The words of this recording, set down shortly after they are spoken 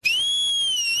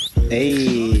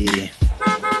Hey.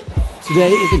 Today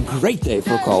is a great day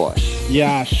for a car wash.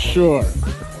 Yeah, sure.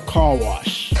 Car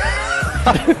wash.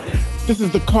 This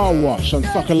is the car wash on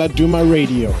Sakala Duma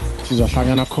Radio.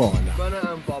 Sizohlangana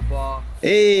khona.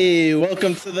 Hey,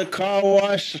 welcome to the Car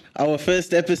Wash, our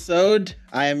first episode.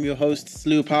 I am your host,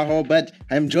 Sloo Phaho, but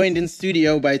I'm joined in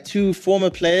studio by two former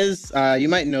players. You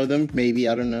might know them, maybe,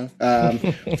 I don't know.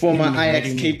 Former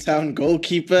Ajax Cape Town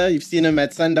goalkeeper. You've seen him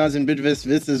at Sundowns and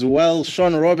Bidvest as well.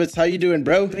 Sean Roberts, how you doing,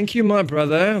 bro? Thank you, my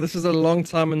brother. This is a long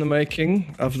time in the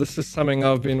making. This is something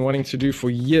I've been wanting to do for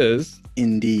years.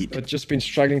 Indeed. I've just been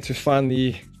struggling to find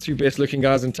the two best looking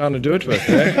guys in town to do it with.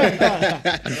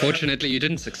 Eh? Unfortunately, you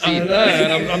didn't succeed. I know,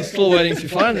 and I'm still waiting to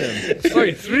find them.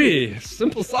 Sorry, 3.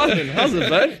 Simple Simon. How's it,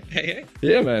 bud? Hey.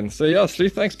 Yeah, man. So, yeah,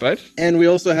 Sleuth, thanks, bud. And we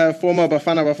also have former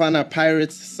Bafana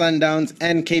Pirates, Sundowns,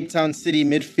 and Cape Town City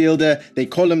midfielder. They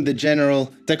call him the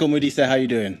General. Teko Modise, how you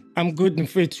doing? I'm good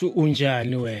mfethu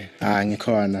unjani we?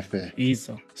 Ngikhona fe.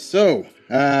 Iso. So,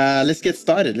 let's get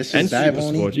started. Let's just And dive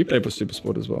on Supersport. in. You played for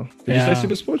Supersport as well. Did Yeah. you say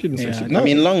Supersport? You didn't say Yeah. Supersport. No. I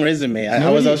mean, long resume. I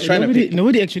was trying to pick.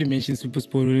 Nobody actually mentioned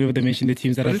Supersport whenever they mention the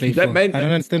teams that I played that for. made- I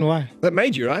don't understand why. That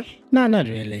made you, right? No, not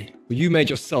really. You made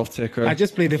yourself, Teko. I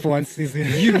just played there for one season.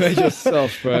 You made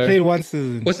yourself, I bro. played one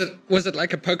season. Was it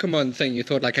like a Pokemon thing? You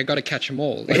thought, like, I got to catch them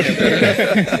all. Like, I've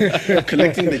gotta-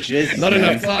 Collecting the jerseys. Not man.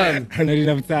 enough time. Not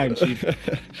enough time, chief.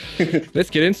 Let's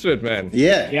get into it, man.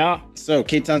 Yeah. Yeah. So,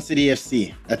 Cape Town City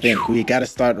FC, I think we got to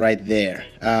start right there.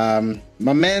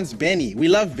 My man's Benni. We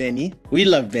love Benni. We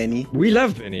love Benni. We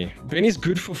love Benny. Benny's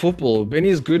good for football.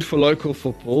 Benny's good for local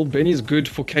football. Benny's good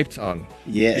for Cape Town.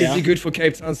 Yeah. Is he good for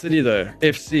Cape Town City though?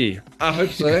 FC. I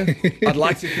hope so. I'd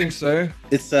like to think so.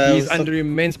 It's He's under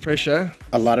immense pressure.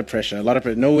 a lot of pressure. A lot of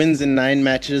pressure. No wins in 9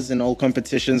 matches in all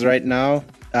competitions right now.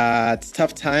 It's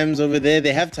tough times over there.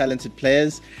 They have talented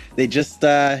players. They just,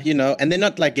 and they're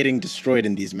not like getting destroyed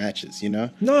in these matches, you know?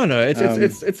 No,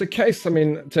 it's a case. I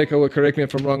mean, Teko will correct me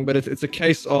if I'm wrong, but it's a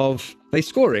case of they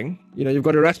scoring. You know, you've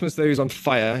got Erasmus there who's on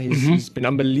fire. He's been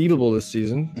unbelievable this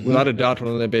season, without a doubt,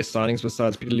 one of their best signings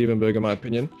besides Peter Liebenberg, in my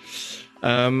opinion.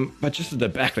 But just at the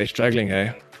back, they're struggling,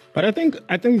 hey. But I think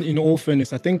in all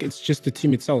fairness, I think it's just the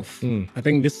team itself. I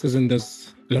think this season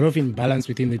there's a lot of imbalance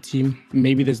within the team.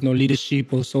 Maybe there's no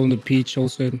leadership also on the pitch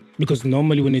also. Because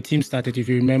normally when the team started, if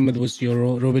you remember, there was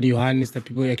your Robert Johannes that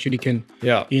people actually can,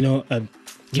 Yeah. give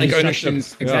Take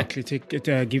instructions. ownership. Yeah.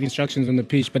 Exactly, give instructions on the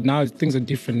pitch. But now things are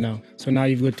different now. So now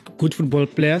you've got good football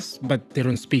players, but they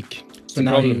don't speak. So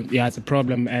now, it's a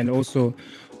problem. And also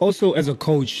as a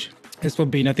coach, as for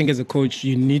Benni, I think as a coach,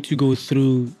 you need to go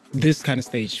through this kind of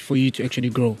stage for you to actually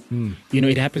grow. You know,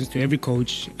 it happens to every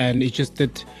coach, and it's just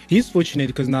that he's fortunate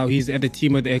because now he's at the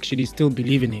team where they actually still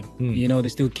believe in him. You know, they're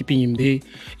still keeping him there.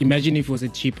 Imagine if it was a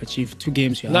Chipper, Chief, 2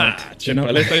 games you're out.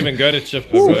 Chipper. Let's not even go to Chipper,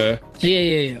 bro.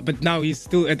 Yeah. But now he's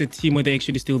still at the team where they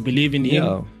actually still believe in him.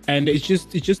 Yeah. And it's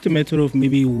just a matter of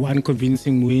maybe one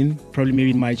convincing win. Probably maybe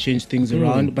it might change things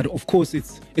around. But of course,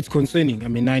 it's concerning. I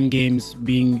mean, 9 games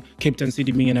being Cape Town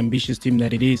City being an ambitious team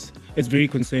that it is. It's very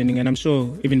concerning. And I'm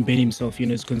sure even Benni himself,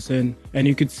 is concerned. And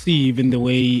you could see even the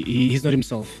way he's not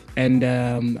himself. And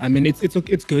I mean,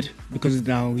 it's good because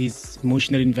now he's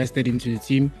emotionally invested into the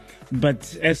team.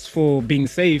 But as for being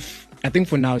safe, I think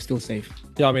for now it's still safe.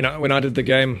 Yeah, I mean, when I did the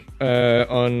game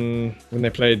when they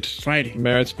played Friday.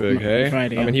 Maritzburg, hey?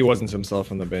 Friday, I mean, yeah. he wasn't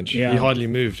himself on the bench. Yeah. He hardly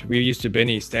moved. We were used to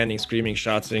Benny standing, screaming,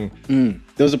 shouting.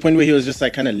 There was a point where he was just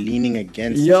like kind of leaning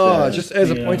against. Yeah, the- just as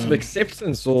a point of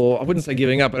acceptance, or I wouldn't say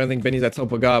giving up. I don't think Benny's that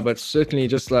type of guy, but certainly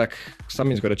just like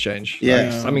something's got to change. Yeah.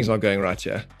 Like, something's not going right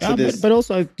here. Yeah, there's- but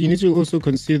also you need to also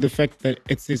consider the fact that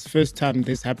it's his first time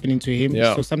this happening to him.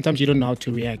 Yeah. So sometimes you don't know how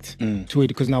to react to it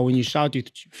because now when you shout, you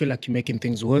feel like you're making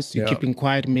things worse. You're Yeah. keeping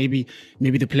quiet. Maybe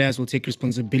the players will take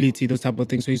responsibility, those type of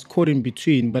things. So he's caught in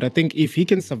between. But I think if he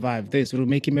can survive this, it'll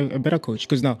make him a better coach.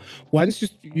 Because now once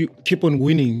you keep on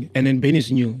winning, and then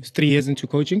Benny's new, it's 3 years into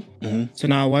coaching. So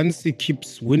now once he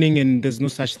keeps winning and there's no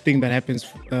such thing that happens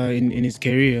in his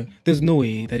career, there's no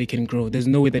way that he can grow. There's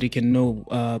no way that he can know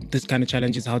this kind of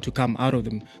challenges, how to come out of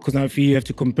them. Because now if you have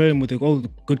to compare him with all the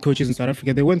good coaches in South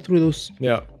Africa, they went through those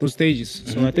stages.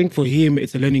 So I think for him,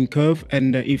 it's a learning curve.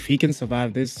 And if he can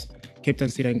survive this, Cape Town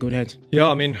City in good hands. Yeah,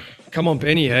 I mean, come on,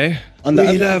 Benny, hey? On the we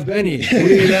other- love Benny.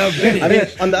 We love Benny. I mean,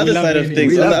 on the other love side of Benni.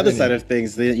 things, We on the love other Benni. side of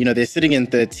things, they're sitting in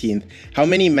 13th. How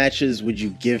many matches would you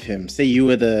give him? Say you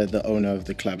were the owner of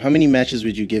the club. How many matches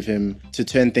would you give him to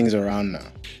turn things around now?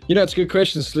 It's a good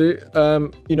question, Sloo.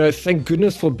 Thank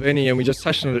goodness for Benny, and we just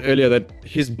touched on it earlier, that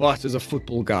his boss is a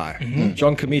football guy.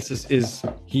 John Kamitis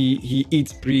he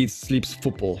eats, breathes, sleeps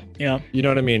football. Yeah, You know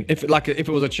what I mean? If it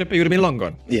was a chipper, he would have been long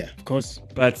gone. Yeah. of course.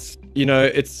 But,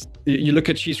 it's you look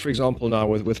at Chiefs, for example, now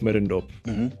with Middendorp.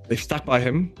 They've stuck by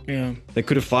him. Yeah. They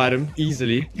could have fired him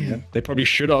easily. They probably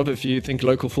should have, if you think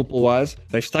local football-wise.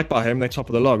 They've stuck by him. They're top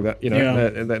of the log.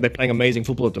 They're playing amazing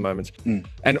football at the moment.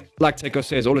 And like Teko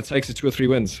says, all it takes is 2 or 3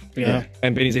 wins. Yeah.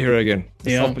 And Benny's a hero again.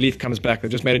 The Yeah. self-belief comes back. They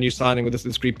just made a new signing with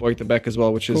this Greek boy at the back as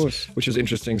well, which is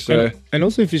interesting. So And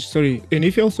also, if you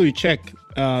check,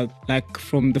 like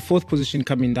from the 4th position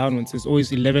coming downwards, there's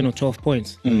always 11 or 12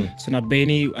 points. So now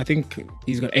Benni, I think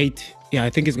he's got 8. Yeah, I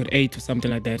think he's got 8 or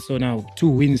something like that. So now 2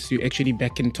 wins, you actually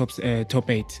back in top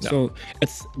 8. Yeah. So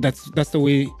that's the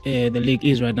way the league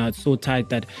is right now. It's so tight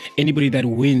that anybody that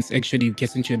wins actually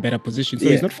gets into a better position. So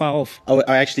it's not far off.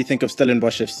 I actually think of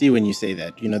Stellenbosch FC when you say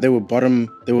that. They were bottom.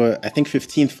 They were, I think,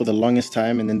 15th for the longest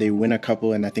time, and then they win a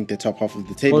couple, and I think they're top half of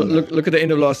the table. Well, look at the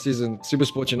end of last season.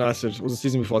 Supersport United was the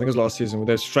season before. I think it was last season.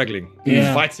 They're struggling,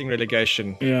 fighting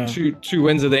relegation. Yeah. Two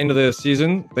wins at the end of the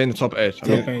season. They're in the top 8. Top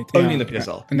 8, only in the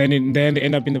PSL. And then they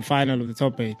end up in the final of the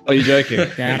top 8. Are you joking?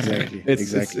 Yeah. Exactly.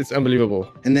 It's unbelievable.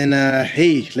 And then,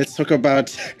 hey, let's talk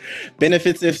about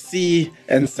Benefits FC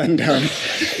and Sundowns.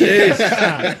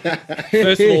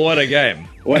 First of all, what a game.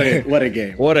 What a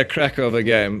game. What a cracker of a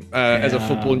game. As a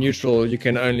football neutral, you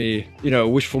can only,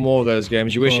 wish for more of those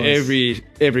games. You wish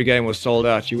every game was sold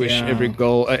out. You wish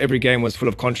every game was full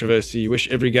of controversy. You wish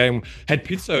every game had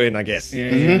Pitso in, I guess.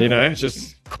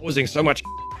 Just causing so much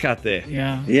out there.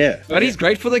 Yeah. But he's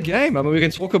great for the game. I mean, we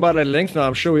can talk about it at length now.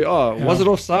 I'm sure we are. Was it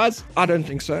offsides? I don't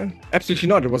think so. Absolutely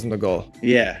not. It wasn't a goal.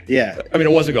 Yeah. I mean,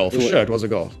 it was a goal. For sure, it was a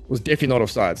goal. It was definitely not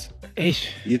offsides.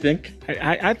 You think?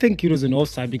 I think it was an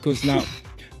offside because now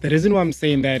the reason why I'm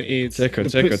saying that is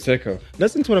Teko.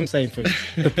 Listen to what I'm saying first.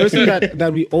 The person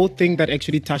that we all think that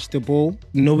actually touched the ball,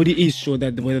 nobody is sure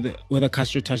that whether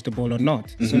Castro touched the ball or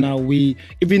not. So now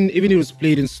even it was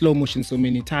played in slow motion so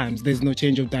many times, there's no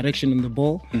change of direction on the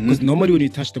ball because normally when you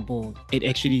touch the ball, it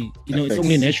actually it's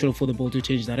only natural for the ball to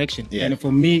change direction. Yeah. And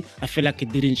for me, I feel like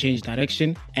it didn't change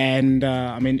direction. And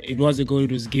I mean, it was a goal,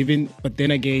 it was given, but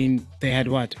then again, they had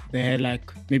what? They had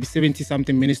like maybe 70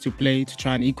 something minutes to play to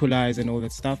try and equalize and all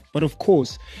that stuff. But of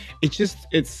course, it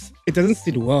doesn't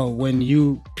sit well when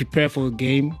you prepare for a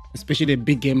game, especially a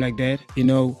big game like that,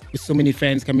 with so many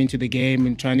fans coming to the game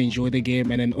and trying to enjoy the game,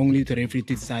 and then only the referee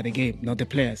to decide the game, not the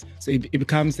players. So it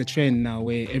becomes a trend now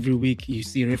where every week you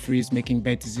see referees making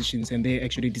bad decisions and they're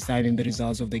actually deciding the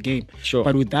results of the game. Sure.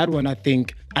 But with that one, I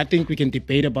think we can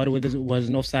debate about whether it was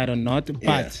an offside or not,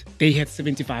 but they had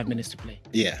 75 minutes to play.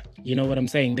 Yeah. You know what I'm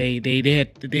saying?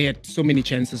 They had so many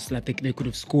chances that they could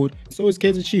have scored. So it's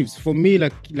Kaizer Chiefs. For me,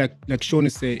 like Sean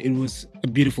said, it was a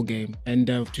beautiful game, and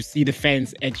to see the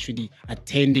fans actually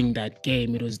attending that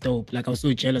game, it was dope. Like I was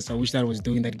so jealous. I wish that I was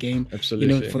doing that game.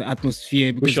 Absolutely. For the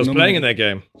atmosphere. Wish I was playing in that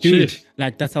game. Dude,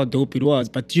 like that's how dope it was.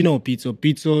 But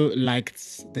Pitso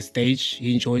likes the stage.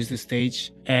 He enjoys the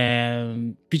stage.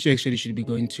 Pitso actually should be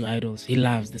going to Idols. He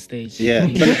loves the stage. Yeah.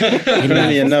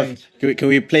 Funny enough, can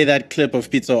we play that clip of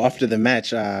Pitso after the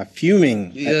match,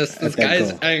 fuming? Yes, at this that guy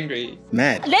is goal? angry.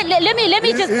 Mad. Let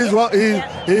me just.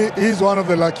 He's one of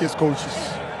the luckiest coaches.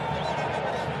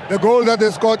 The goal that they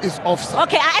scored is offside.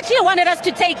 Okay, I actually wanted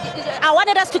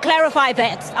us to clarify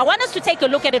that. I want us to take a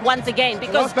look at it once again The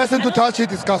because last person to touch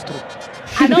it is Castro.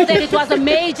 I know that it was a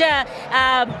major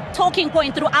talking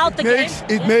point throughout the game.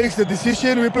 It makes the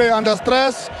decision. We play under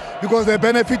stress because they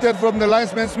benefited from the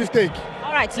linesman's mistake.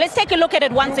 All right, so let's take a look at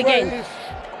it once again.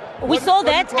 We saw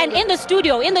that, and in the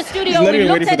studio, not we even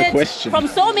looked waiting for at the it question. from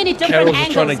so many different Carroll's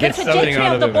just trying to angles. get The something trajectory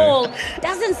out of the of it, ball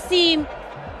doesn't seem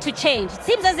to change. It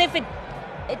seems as if it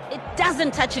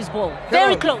doesn't touch his ball.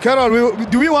 Very close. Carroll,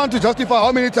 do we want to justify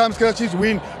how many times Kaizer Chiefs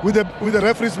win with the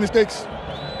referee's mistakes?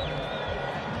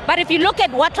 But if you look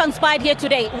at what transpired here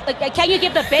today, can you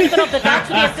give the benefit of the doubt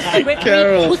to the assistant referee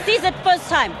Carroll. who sees it first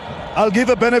time? I'll give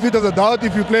a benefit of the doubt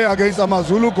if you play against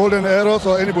Amazulu, Golden Arrows,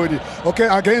 or anybody. Okay,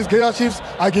 against Kaizer Chiefs,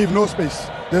 I give no space.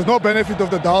 There's no benefit of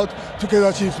the doubt to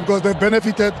Kaizer Chiefs because they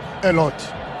benefited a lot.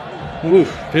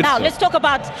 Now, let's talk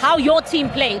about how your team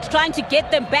played, trying to get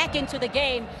them back into the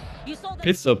game. You saw that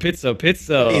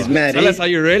Pitso. He's mad. Tell us how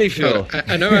you really feel.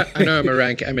 I know I'm a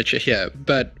rank amateur here,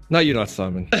 but No, you're not,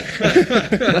 Simon.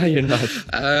 No, you're not.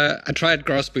 I tried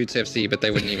Grass Boots FC, but they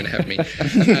wouldn't even have me.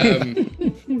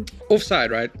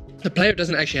 Offside, right? The player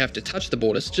doesn't actually have to touch the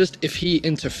ball. It's just if he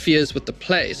interferes with the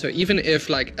play. So even if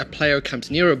like a player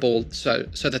comes near a ball so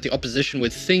that the opposition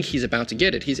would think he's about to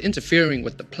get it, he's interfering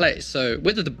with the play. So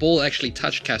whether the ball actually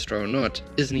touched Castro or not,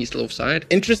 isn't he still offside?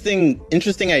 Interesting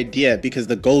idea, because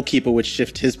the goalkeeper would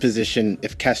shift his position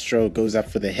if Castro goes up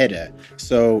for the header.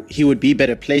 So he would be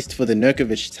better placed for the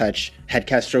Nurkovic touch had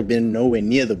Castro been nowhere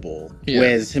near the ball. Yeah.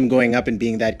 Whereas him going up and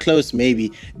being that close,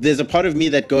 maybe there's a part of me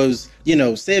that goes,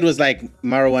 say it was like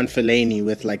Marwan Fellaini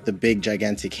with like the big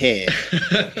gigantic hair,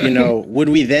 would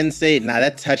we then say, nah,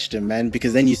 that touched him, man?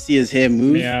 Because then you see his hair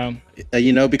move. Yeah.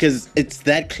 Because it's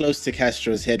that close to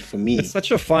Castro's head for me. It's such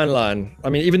a fine line. I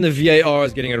mean, even the VAR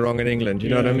is getting it wrong in England. You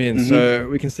know what I mean? So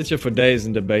we can sit here for days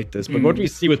and debate this. But what we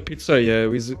see with Pitso here,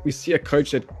 we see a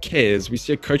coach that cares. We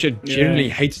see a coach that generally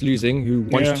hates losing, who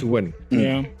wants to win.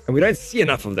 Yeah. And we don't see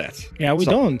enough of that. Yeah, we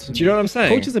don't. Do you know what I'm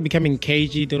saying? Coaches are becoming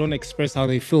cagey. They don't express how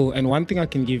they feel. And one thing I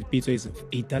can give Pitso is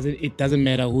it doesn't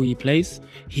matter who he plays.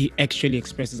 He actually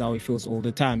expresses how he feels all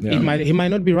the time. Yeah. He might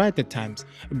not be right at times,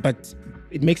 but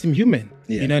it makes him human.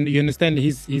 Yeah. You understand?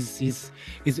 He's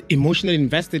emotionally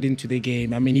invested into the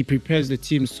game. I mean, he prepares the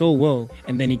team so well,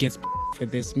 and then he gets for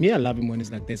this. Me, I love him when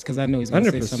he's like this because I know he's going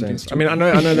to say something stupid. I mean,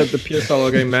 I know that the PSL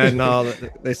are going mad now.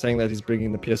 They're saying that he's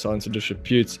bringing the PSL into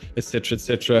disrepute, etc.,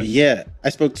 etc. Yeah, I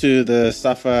spoke to the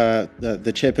SAFA,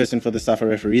 the chairperson for the SAFA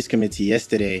referees committee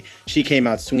yesterday. She came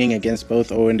out swinging against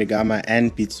both Owen De Gama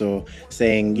and Pitso,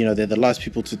 saying, they're the last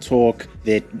people to talk.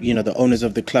 That the owners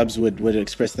of the clubs would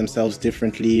express themselves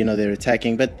differently. They're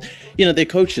attacking, but they're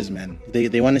coaches, man.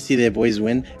 They want to see their boys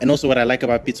win. And also, what I like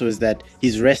about Pitso is that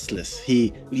he's restless.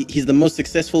 He's the most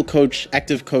successful coach,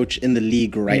 active coach in the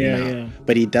league now. Yeah.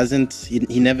 But he doesn't.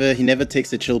 He never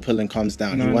takes a chill pill and calms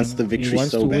down. He wants the victory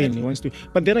so bad. He wants to.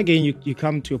 But then again, you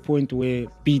come to a point where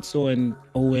Pitso and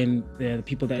Owen, they're the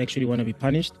people that actually want to be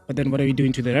punished. But then what are we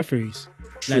doing to the referees?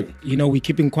 Like, we're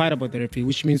keeping quiet about the referee,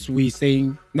 which means we're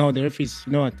saying, no, the referees,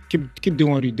 keep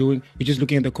doing what you're doing. You're just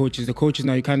looking at the coaches. The coaches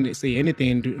now, you can't say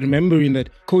anything. And remembering that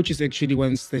coaches actually,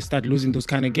 once they start losing those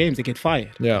kind of games, they get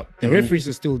fired. Yeah. The referees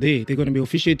are still there. They're going to be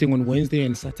officiating on Wednesday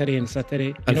and Saturday. You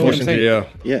know what I'm saying?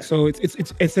 Yeah. So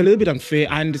it's a little bit unfair.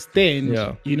 I understand,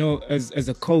 as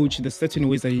a coach, there's certain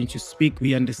ways that you need to speak.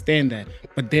 We understand that.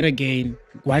 But then again,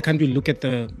 why can't we look at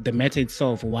the matter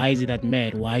itself? Why is he that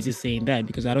mad? Why is he saying that?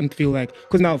 Because I don't feel like...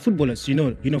 Because now footballers, you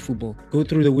know football. Go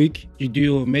through the week, you do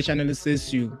your match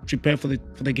analysis, you prepare for the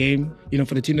game,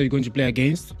 for the team that you're going to play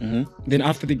against. Then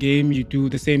after the game, you do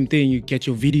the same thing. You get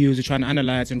your videos, you try and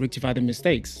analyze and rectify the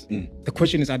mistakes. The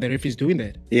question is, are the referees doing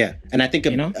that? Yeah, and I think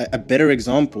a better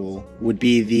example would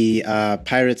be the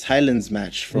Pirates Highlands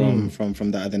match from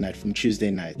the other night, from Tuesday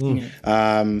night.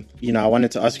 I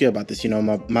wanted to ask you about this.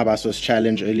 Mabaso's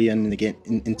challenge early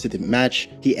into the match.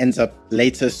 He ends up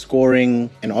later scoring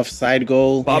an offside goal.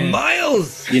 By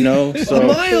miles! By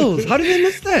miles! How did they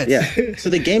miss that? Yeah. So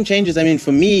the game changes. I mean,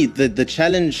 for me, the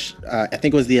challenge, I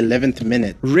think it was the 11th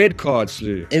minute. Red card,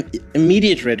 Sloo.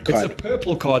 Immediate red card. It's a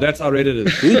purple card. That's how red it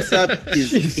is. Boots up.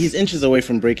 He's inches away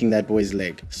from breaking that boy's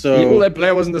leg. So all that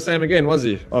player wasn't the same again, was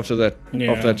he? After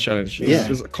that challenge. He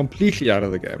was completely out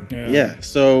of the game. Yeah.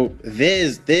 So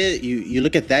you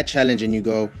look at that challenge and you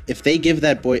go, if they give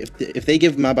that boy, if they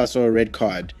give Mabaso a red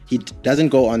card, he doesn't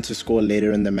go on to score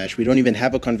later in the match. We don't even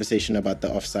have a conversation about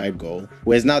the offside goal.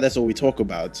 Whereas now that's all we talk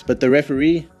about. But the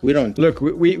referee, we don't. Look,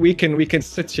 we can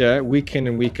sit here week in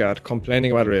and week out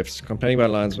complaining about refs, complaining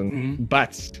about linesmen.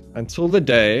 But until the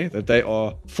day that they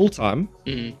are full-time,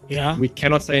 we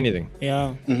cannot say anything.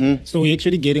 Yeah. So we're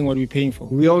actually getting what we're paying for.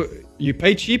 You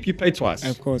pay cheap, you pay twice.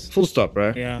 Of course. Full stop,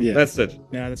 bro. Yeah. That's it.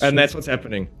 Yeah, that's and true. that's what's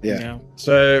happening. Yeah.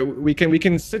 So we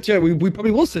can sit here. We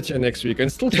probably will sit here next week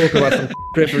and still talk about some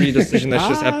referee decision that's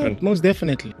just happened. Most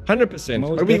definitely. 100%.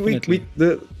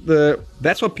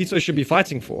 That's what Pitso should be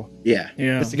fighting for. Yeah.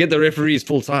 Is to get the referees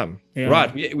full time. Yeah.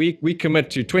 Right. We commit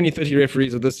to 20, 30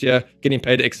 referees of this year getting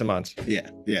paid X amount.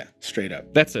 Yeah. Straight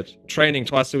up. That's it. Training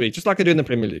twice a week, just like they do in the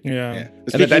Premier League. Yeah.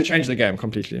 And that changed the game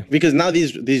completely. Because now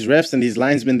these refs and these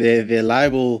linesmen, they're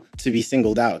liable to be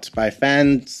singled out by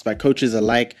fans, by coaches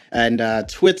alike. And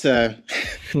Twitter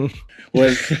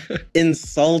was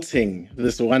insulting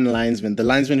this one linesman, the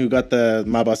linesman who got the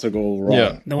Mabaso goal wrong.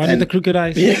 Yeah. The one with the crooked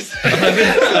eyes. Yes.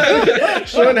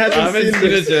 Sean hasn't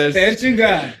seen it. Dancing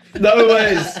guy. No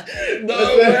ways.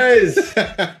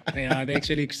 Yeah, they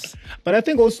actually. But I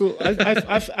think also,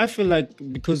 I feel like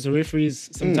because the referees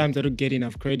sometimes they don't get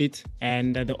enough credit,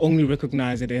 and they only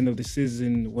recognize at the end of the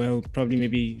season, well, probably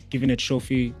maybe giving a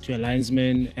trophy to a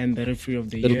linesman and the referee of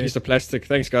the year. Little piece of plastic.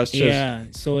 Thanks, guys. Cheers. Yeah.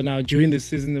 So now during the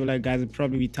season, they were like, guys will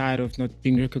probably be tired of not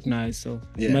being recognized. So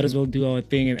we might as well do our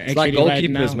thing. And it's like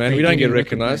goalkeepers, man. We don't get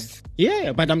recognized.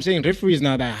 Yeah, but I'm saying referees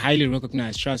now, they're highly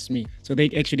recognized. Trust me. So they're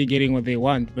actually getting what they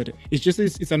want. But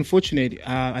it's unfortunate.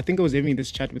 I think I was having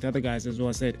this chat with other guys as well.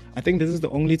 I said, I think this is the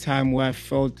only time where I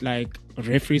felt like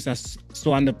referees are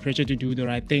so under pressure to do the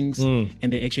right things, and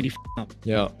they actually up.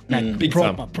 Yeah. Like Big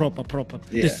proper.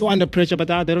 Yeah. They're so under pressure, but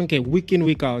they don't care. Week in,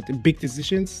 week out, big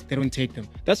decisions, they don't take them.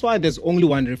 That's why there's only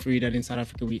one referee that in South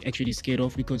Africa we actually scared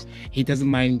of, because he doesn't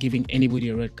mind giving anybody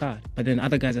a red card. But then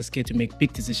other guys are scared to make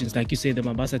big decisions. Like you say, the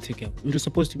Mabasa ticket, it was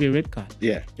supposed to be a red card.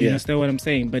 Yeah. You understand what I'm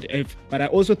saying? But I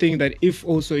also think that if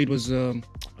also it was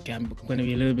okay, I'm going to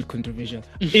be a little bit controversial.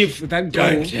 If that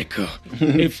goal,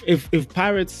 if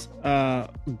Pirates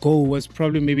goal was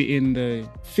probably maybe in the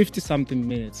 50-something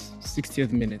minutes,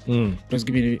 60th minute, it was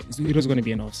going to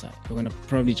be an offside. We're going to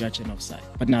probably judge an offside.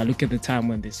 But now look at the time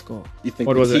when they score. You think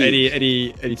What was it,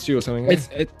 82 or something?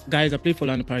 Guys, I play for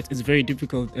Orlando Pirates. It's very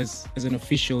difficult as an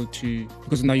official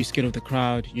because now you're scared of the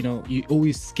crowd. You know, you're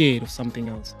always scared of something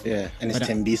else. Yeah, and it's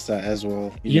Tembisa as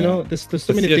well. You know, there's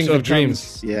so many things. Of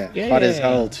dreams. Hot as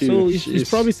hell too. So he's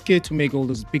probably scared to make all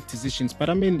those big decisions. But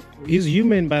I mean, he's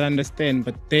human, but I understand.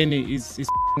 But then he's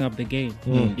up the game.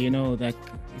 You know, like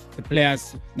the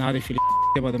players now they feel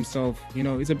about themselves. You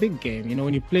know, it's a big game. You know,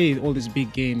 when you play all these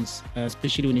big games,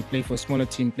 especially when you play for a smaller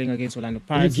team playing against Orlando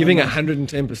Pirates, you're giving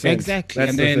 110%. Exactly.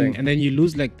 That's and then you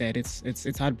lose like that.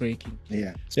 It's heartbreaking.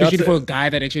 Yeah. Especially for a guy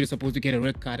that actually is supposed to get a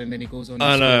red card and then he goes on.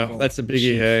 I know, that's a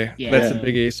biggie, hey? Yeah. That's a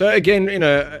biggie. So again, you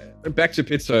know, back to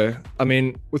Pitso. I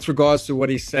mean, with regards to what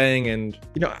he's saying, and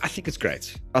you know, I think it's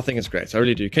great. I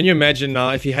really do. Can you imagine now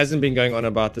if he hasn't been going on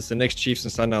about this, the next Chiefs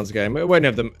and Sundowns game, it won't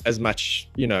have them as much,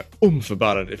 you know, oomph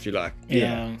about it, if you like.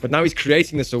 Yeah. But now he's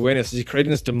creating this awareness. He's creating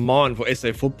this demand for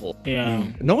SA football. Yeah.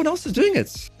 No one else is doing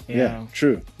it. Yeah,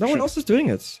 true. No one else is doing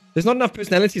it. There's not enough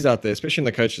personalities out there, especially in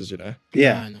the coaches, you know.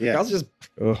 Yeah. Guys just,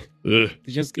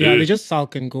 they just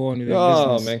sulk and go on with their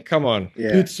business. Man, come on.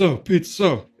 Yeah.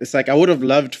 Pitso. It's like I would have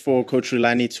loved for Coach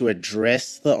Rhulani to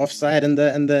address the offside and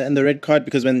the red card,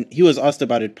 because when he was asked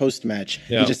about it post-match,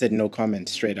 he just said no comment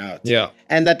straight out. Yeah.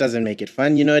 And that doesn't make it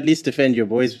fun. You know, at least defend your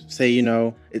boys. Say, you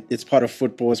know, it's part of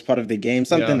football, it's part of the game,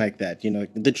 something like that. You know,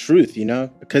 the truth, you know,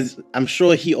 because I'm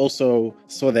sure he also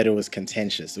saw that it was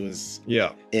contentious. It was,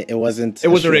 it wasn't. It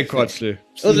was a red card, Sloo.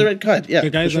 It was a red card, yeah. The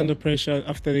guy's under pressure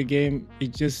after the game. He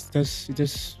just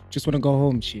want to go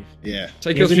home, Chief. Yeah.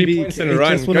 Take your 3 points and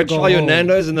run. Go try your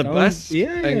Nando's in the bus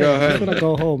and go home. Just want to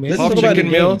go home. Half chicken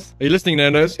meal. Are you listening,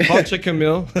 Nando's? Half chicken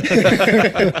meal. Let's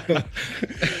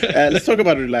talk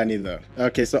about Rhulani though.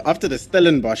 Okay, so after the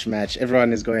Stellenbosch match,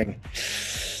 everyone is going,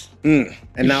 and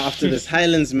now after this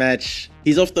Highlands match,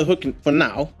 he's off the hook for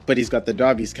now, but he's got the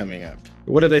derbies coming up.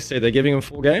 What did they say? They're giving him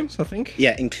 4 games, I think?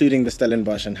 Yeah, including the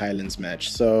Stellenbosch and Highlands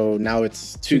match. So now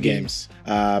it's 2 games.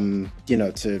 You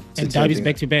know, and derbies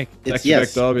back to back.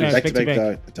 Back-to-back derbies.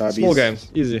 Back-to-back derbies. Small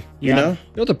games, easy. You know? You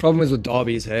know what the problem is with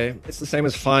derbies, hey? It's the same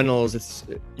as finals. It's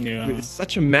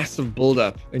such a massive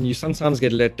build-up, and you sometimes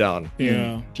get let down.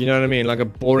 Yeah. Do you know what I mean? Like a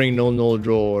boring 0-0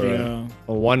 draw or a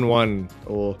 1-1.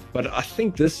 But I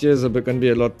think this year's going to be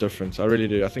a lot different. I really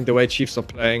do. I think the way Chiefs are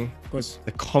playing,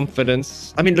 the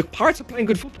confidence. I mean, look, Pirates are playing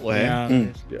good football, eh? Yeah. I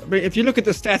mean, if you look at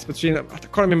the stats between, I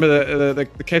can't remember the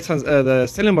Cape Town, the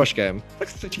Stellenbosch game, like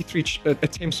 33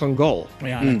 attempts on goal.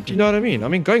 Yeah. Do you know what I mean? I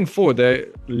mean, going forward, they're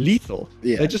lethal.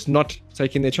 Yeah. They're just not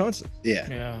taking their chances.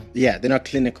 Yeah, they're not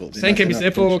clinical. Same can be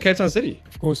said for Cape Town City.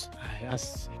 Of course,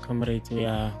 as comrade,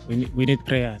 we need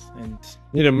prayers and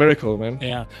need a miracle, man.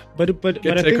 Yeah, but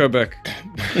get Teko back.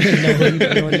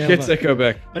 no, get Teko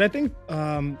back. But I think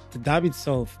the derby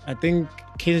itself, I think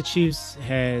Kaizer Chiefs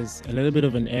has a little bit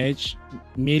of an edge,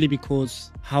 merely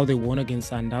because how they won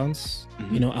against Sundowns,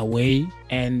 you know, away,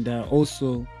 and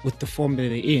also with the form that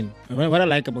they're in. What I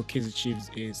like about Kaizer Chiefs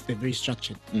is they're very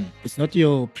structured. It's not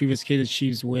your previous Kaizer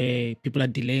Chiefs where people are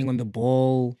delaying on the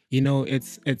ball. You know,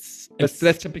 it's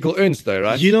that's typical Ernst though,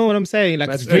 right? You know what I'm saying? Like,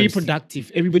 that's it's very Ernst.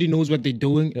 productive. Everybody knows what they're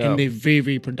doing, and they're very,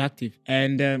 very productive.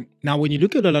 And now when you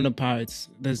look at Orlando Pirates,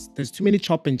 there's too many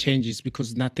chop and changes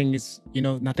because nothing is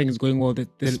going well.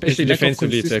 Especially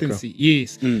defensively, consistency.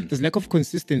 Yes, there's lack of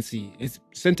consistency. It's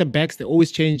center backs, they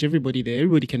always change everybody there.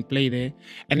 Everybody can play there.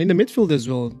 And in the midfield as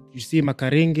well, you see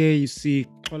Makarenge, you see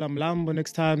Xola Mlambo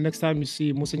next time you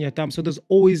see Musa Nyatam. So there's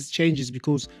always changes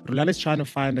because Rhulani is trying to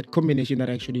find that combination that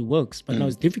actually works. But now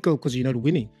it's difficult because you're not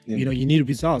winning. You know, you need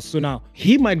results. So now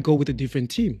he might go with a different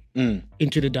team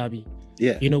into the derby.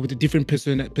 Yeah. You know, with a different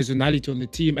personality on the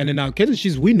team. And then now Kaizer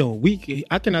Chiefs, we know.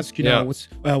 I can ask you now,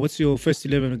 what's your first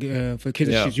 11 for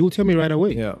Kaizer Chiefs? You'll tell me right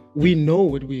away. Yeah. We know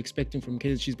what we're expecting from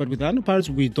Kaizer Chiefs, but with the Orlando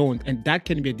Pirates, we don't. And that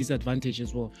can be a disadvantage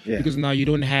as well. Yeah. Because now you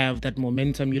don't have that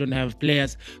momentum, you don't have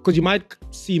players. Because you might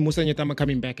see Musa Nyatama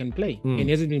coming back and play. And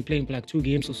he hasn't been playing for like 2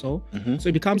 games or so. So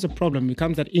it becomes a problem. It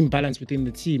becomes that imbalance within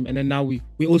the team. And then now we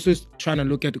also trying to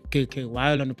look at, okay, why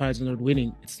Orlando Pirates are not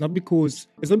winning? It's not because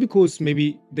it's not because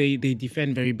maybe they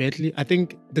defend very badly. I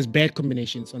think there's bad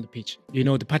combinations on the pitch. You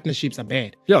know, the partnerships are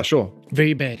bad. Yeah, sure.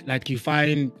 Very bad. Like you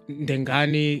find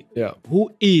Dengane, Yeah.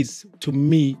 who is, to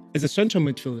me, as a central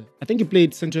midfielder. I think he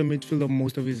played central midfielder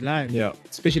most of his life. Yeah.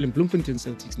 Especially in Bloemfontein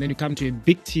Celtics. And then you come to a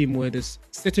big team where there's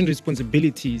certain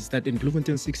responsibilities that in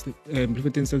Bloemfontein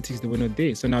Celtics, they were not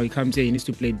there. So now he comes here, he needs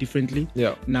to play differently.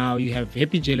 Yeah. Now you have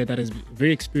Happy Jailer that is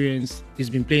very experienced. He's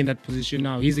been playing that position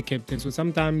now. He's a captain. So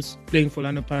sometimes playing for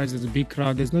Orlando Pirates, there's a big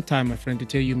crowd. There's no time, my friend, to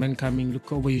tell you, man coming,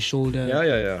 look over your shoulder.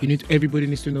 Yeah. Everybody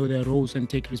needs to know their roles and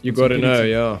take You responsibility. got to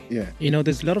know, yeah. You know,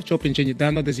 there's a lot of chop and change.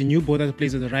 There's a new boy that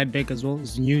plays at the right back as well.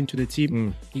 He's new into the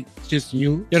team. He's just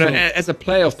new. You know, as a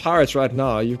player of Pirates right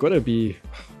now, you've got to be,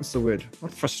 what's the word?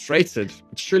 Not frustrated,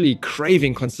 but surely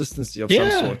craving consistency of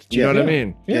some sort. Do you know what I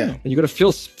mean? Yeah. And you got to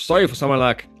feel sorry for someone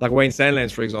like Wayne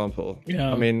Sandlands, for example.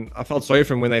 Yeah. I mean, I felt sorry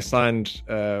for him when they signed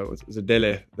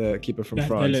Dele, the keeper from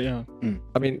France. Dele,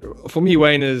 I mean, for me,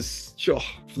 Wayne is,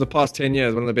 for the past 10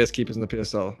 years, one of the best keepers in the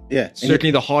PSL. Yeah.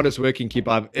 Certainly the hardest working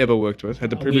keeper I've ever worked with, had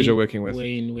the privilege of working with.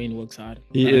 Wayne works hard.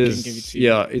 He is,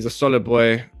 he's a solid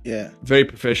boy. Yeah. Very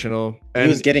professional. He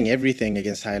was getting everything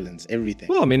against Highlands, everything.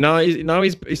 Well, I mean, now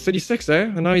he's 36,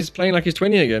 and now he's playing like he's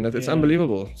 20 again. It's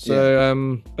unbelievable.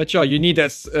 So, but you need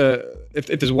that. If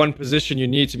there's one position you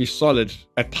need to be solid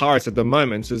at Pirates at the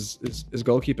moment is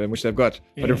goalkeeper, which they've got.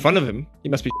 But in front of him, he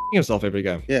must be himself every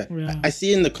game. Yeah. I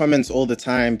see in the comments all the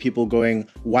time people going,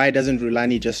 why doesn't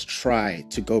Rhulani just try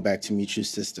to go back to Michu's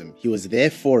system? He was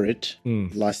there for it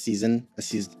last season, a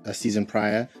season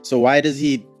prior. So why does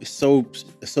he so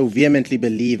vehemently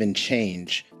believe in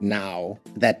change now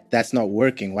that's not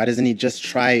working? Why doesn't he just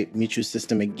try Michu's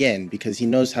system again? Because he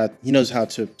knows how to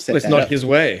set it's that not up. his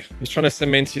way. He's trying to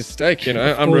cement his stake, you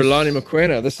know. I'm Rhulani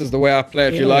Mokoena. This is the way I play.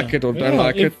 If you like it or don't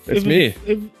like it, it's me.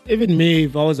 Even me,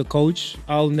 if I was a coach,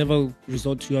 I'll never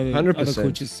resort to other 100%.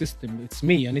 coaches' system. It's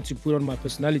me. I need to put on my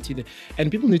personality there. And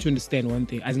people need to understand one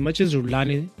thing. As much as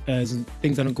Rhulani,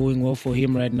 things are not going well for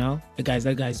him right now, that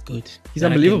guy's good. He's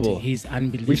unbelievable. He's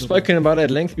unbelievable. We've spoken about it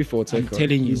at length before, Teko. I'm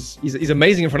telling you. He's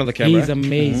amazing in front of the camera. He's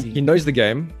amazing. He knows the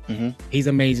game. He's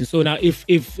amazing. So now, if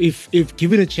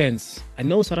given a chance, I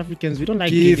know South Africans, we don't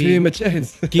like Give him a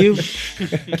chance.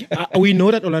 We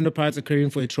know that Orlando Pirates are craving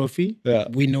for a trophy. Yeah.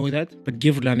 We know that, but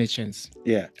give Rhulani a chance.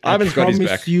 Yeah. Ivan's got his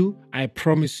back. I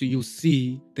promise you'll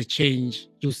see the change.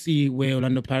 You'll see where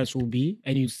Orlando Pirates will be,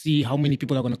 and you'll see how many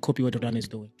people are going to copy what Rhulani is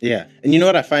doing. Yeah. And you know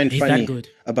what I find He's funny that good.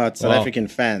 about South African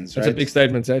fans, right? That's a big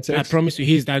statement, Teko. I promise you,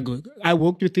 he's that good. I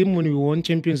worked with him when we won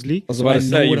Champions League. I was about to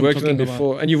say, you've worked with him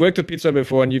before, and you've worked with Pitso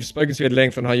before, and you've spoken to him at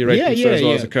length on how you rate Pitso as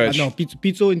well as a coach. No,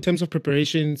 Pitso in terms of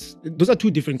preparations, those are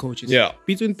two different coaches. Yeah.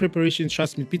 Pitso in preparations,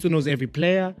 trust me, Pitso knows every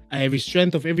player, every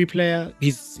strength of every player.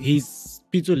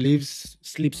 Pitso lives,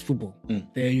 sleeps football.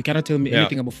 You cannot tell me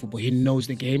anything about football. He knows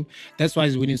the game. That's why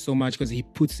he's winning so much, because he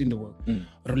puts in the work.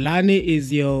 Rhulani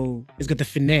he's got the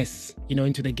finesse,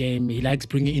 into the game. He likes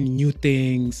bringing in new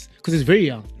things, because he's very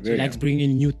young. He likes bringing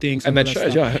in new things. And that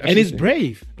shows, and he's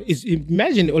brave.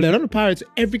 Imagine, Orlando Pirates,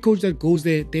 every coach that goes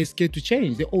there, they're scared to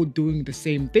change. They're all doing the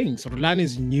same thing. So Rhulani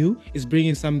is new, is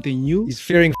bringing something new. He's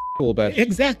fearing all bad.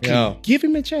 Exactly. Yeah. Give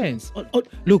him a chance.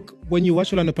 Look, when you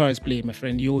watch Orlando Pirates play, my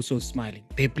friend, you're also smiling.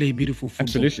 They play beautiful football.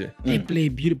 Absolutely. They play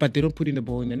beautiful, but they don't put in the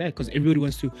ball in the net, because everybody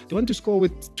want to score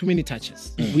with too many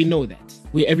touches. We know that.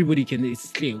 Everybody can,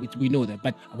 it's clear. We know that.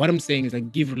 But what I'm saying is,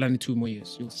 give Rhulani 2 more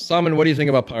years. Simon, what do you think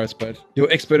about Pirates, bud? Your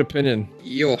expert opinion.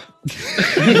 Yo.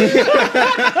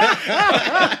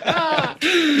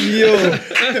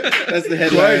 That's the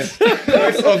headline.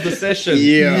 Quotes of the session.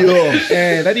 Yo.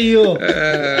 Hey, that is yo.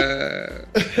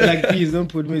 Please don't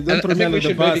put me. Don't throw me under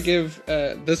the bus. I think we should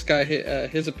maybe give this guy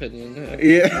his opinion.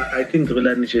 Yeah. I think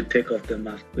Rhulani should take off the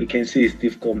mask. We can see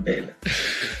Steve Kompela.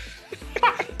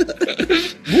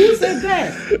 Who said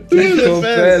that?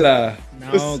 Kompela.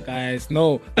 No, guys,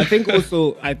 no. I think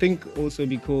also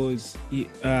because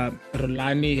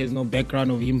Rhulani has no background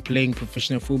of him playing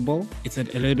professional football. It's a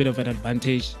little bit of an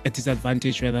advantage. A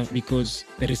disadvantage rather, because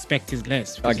the respect is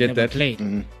less. I get that.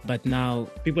 Played. But now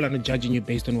people are not judging you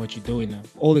based on what you're doing now.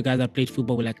 All the guys that played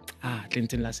football were like,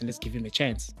 Clinton Larson, let's give him a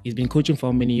chance. He's been coaching for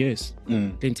how many years?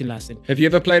 Clinton Larson. Have you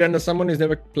ever played under someone who's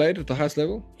never played at the highest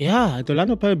level? Yeah, at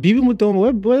Orlando Pirates. Bibi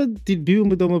Mutombo. Where did Bibi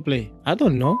Mutombo play? I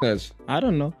don't know. Yes. I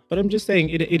don't know. But I'm just saying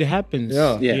it happens.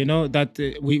 Yeah.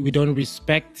 That we don't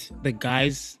respect the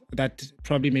guys that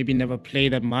probably maybe never play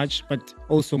that much. But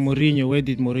also Mourinho, where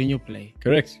did Mourinho play?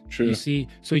 Correct. True. You see,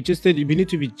 so it just that we need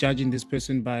to be judging this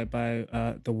person by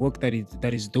the work that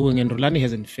he's doing, and Rhulani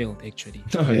hasn't failed actually.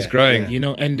 Oh, he's growing.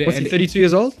 And what's he, 32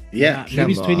 years old? Yeah.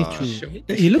 Maybe he's 22.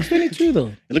 He looks 22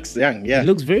 though. He looks young. Yeah. He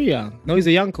looks very young. No, he's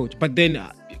a young coach. But then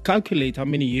calculate how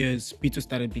many years Pitso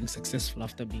started being successful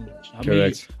after being coach.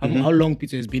 Correct. How long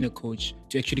Pitso has been a coach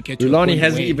to actually get to Rhulani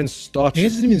hasn't even started. He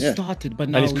hasn't even started, but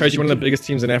now and he's coaching one of the biggest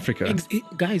teams in Africa.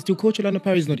 Guys, to coach Orlando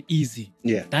Pirates is not easy.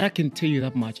 Yeah. That I can tell you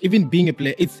that much. Even being a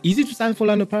player, it's easy to sign for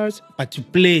Orlando Pirates, but to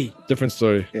play. Different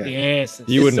story. Yeah. Yes.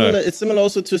 You would know. It's similar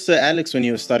also to Sir Alex when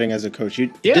he was starting as a coach. He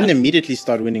didn't immediately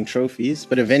start winning trophies,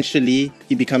 but eventually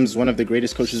he becomes one of the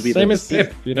greatest coaches we've ever seen. Same as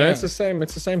Pep, you know, it's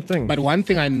the same thing. But one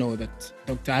thing I know that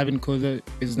Dr. Ivan Koza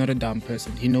is not a dumb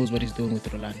person. He knows what he's doing with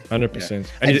Rhulani. 100%.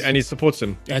 And he supports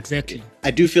him. Exactly.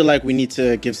 I do feel like we need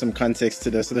to give some context to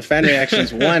this. So the fan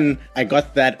reactions, one, I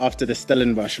got that after the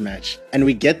Stellenbosch match. And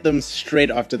we get them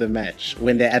straight after the match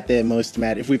when they're at their most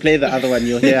mad. If we play the other one,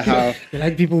 you'll hear how... They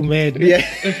like people mad. Yeah.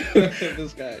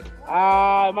 This guy.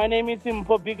 My name is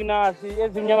Simpo Big Nasi.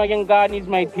 Ezimnyamagengani is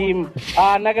my team.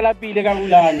 Nagala pile ka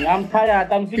Rhulani. I'm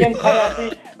tired. I'm sick and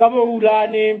tired. Kabo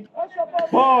Rhulani.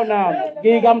 Bona.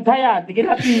 I'm tired.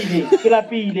 Kila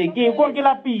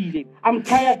pile. I'm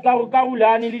tired. Ka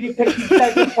Rhulani. Lidi technique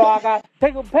like Faga.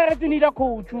 Parents need a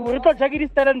coach. Rito Jagiri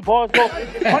Stellen Bosco.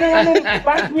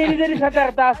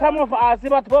 Some of us,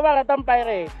 but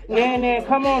Nene,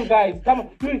 come on, guys. Come on.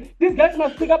 These guys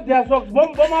must pick up their socks.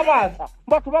 But come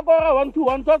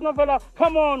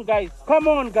on,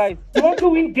 guys. We want to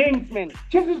win games, man.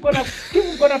 Chiefs is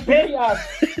gonna bury us.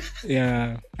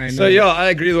 Yeah, I know. So I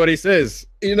agree with what he says.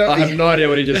 You know, I have no idea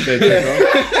what he just said.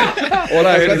 All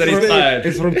I heard is that he's tired.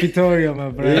 It's from Pretoria, my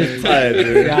brother. He's tired,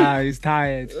 dude. Yeah, he's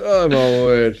tired. Oh my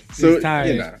word. So he's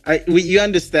tired. You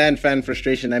understand fan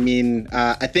frustration. I mean,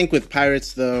 I think with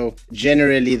Pirates though,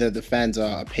 generally the fans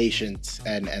are patient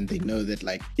and they know that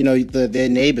their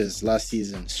neighbors last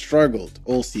season struggled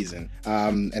all season,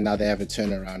 and now they have a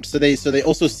turnaround. So they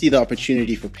also see the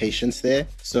opportunity for patience there.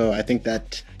 So I think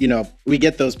that we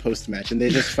get those post match and they're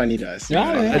just funny to us.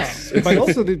 Yeah. But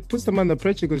also it puts them under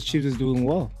pressure because Chiefs is doing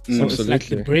well. So it's like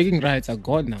the bragging rights are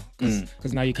gone now.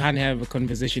 Because now you can't have a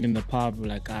conversation in the pub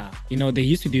like, they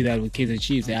used to do that with Kaizer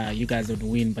Chiefs. You guys don't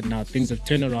win, but now things have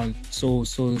turned around so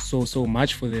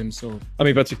much for them. So I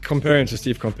mean, but to compare him to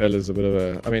Steve Compel is a bit of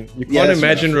a... I mean, you can't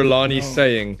imagine Rhulani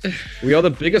saying, we are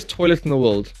the biggest toilet in the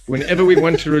world. Whenever we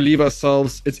want to relieve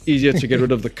ourselves, it's easier to get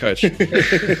rid of the coach.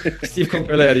 Steve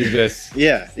Compel had his best.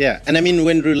 Yeah. And I mean,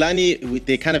 when Rhulani,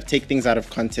 they kind of take things out of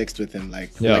context with him. Like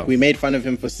we made fun of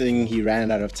him for saying he ran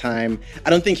out of time. I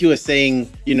don't think he was saying,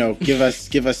 give us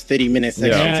 30 minutes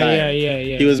extra time.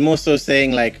 Yeah. He was more so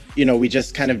saying we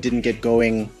just kind of didn't get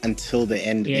going until the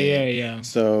end. Yeah.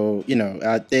 So,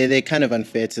 they're kind of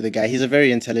unfair to the guy. He's a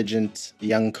very intelligent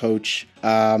young coach.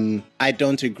 I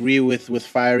don't agree with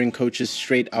firing coaches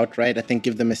straight outright. I think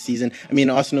give them a season. I mean,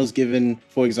 Arsenal's given,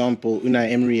 for example,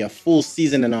 Unai Emery a full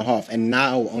season and a half, and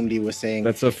now only we're saying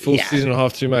that's a full season and a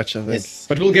half too much, I think. Yes.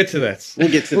 But we'll get to that. We'll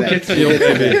get to that. Your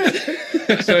baby.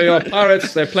 So your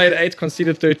Pirates, they played 8,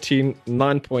 conceded 13,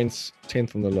 9 points,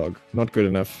 10th on the log. Not good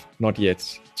enough. Not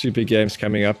yet. 2 big games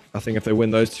coming up. I think if they win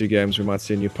those 2 games, we might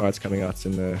see a new Pirates coming out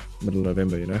in the middle of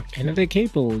November, And they're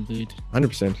capable, dude.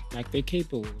 100%. They're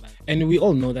capable. And we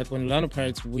all know that when Orlando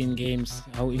Pirates win games,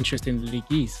 how interesting the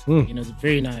league is. It's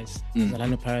very nice.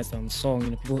 Orlando Pirates on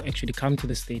song, people actually come to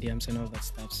the stadiums and all that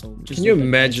stuff. So can you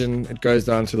imagine it goes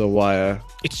down to the wire?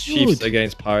 It's Chiefs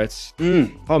against Pirates.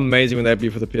 How amazing would that be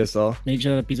for the PSL? Make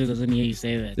sure that Pitso doesn't hear you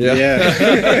say that. Yeah.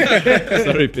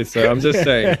 Sorry, Pitso. I'm just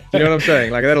saying. You know what I'm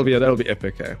saying? That'll be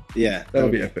epic. Yeah, that'll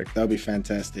be epic. That'll be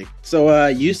fantastic. So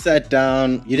you sat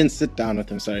down. You didn't sit down with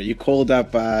him. Sorry, you called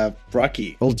up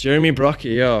Brocky. Well, Jeremy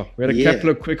Brocky. Yeah, we had a couple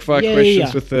of quickfire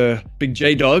questions with the big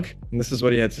J Dog, and this is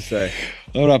what he had to say.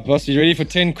 All right, boss, you ready for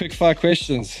 10 quickfire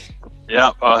questions?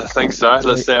 Yeah, I think so.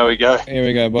 Let's see how we go. Here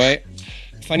we go, boy.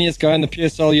 Funniest guy in the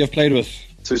PSL you have played with?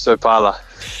 Tuso Pala.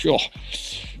 Sure.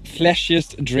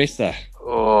 Flashiest dresser?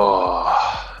 Oh,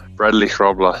 Bradley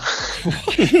Schrobler.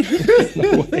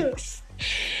 No ways.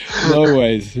 No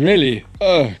ways. Really?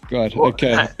 Oh, God.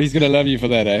 Okay. He's going to love you for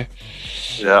that, eh?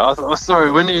 Yeah,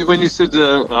 sorry. When you said,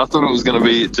 I thought it was going to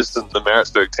be just in the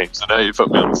Maritzburg team, so now you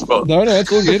put me on the spot. No,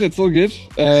 it's all good. It's all good.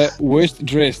 Worst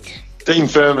dressed? Dean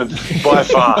Furman, by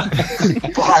far.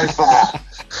 By far.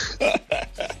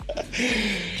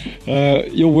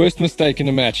 Your worst mistake in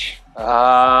a match?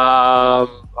 I'll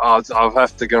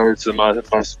have to go to my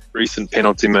most recent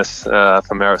penalty miss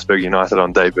for Maritzburg United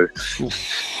on debut.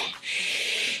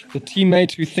 The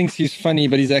teammate who thinks he's funny,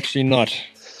 but he's actually not.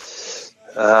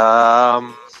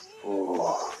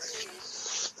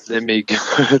 Let me go.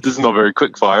 This is not very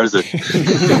quick fire, is it?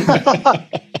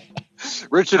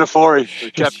 Richard Afori,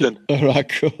 the captain. All right,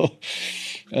 cool.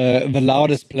 The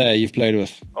loudest player you've played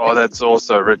with? Oh, that's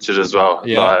also Richard as well.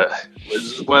 Yeah.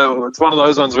 It's one of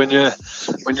those ones when you're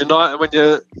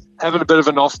having a bit of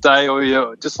an off day or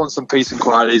you just want some peace and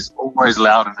quiet. He's always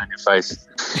loud and in your face.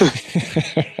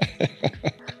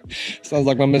 Sounds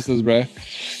like my missus, bro.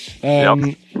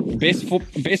 Best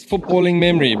footballing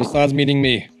memory besides meeting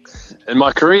me? In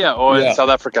my career or in South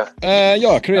Africa?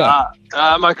 Career.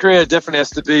 My career definitely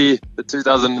has to be the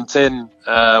 2010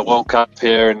 World Cup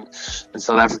here in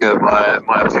South Africa,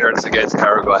 my appearance against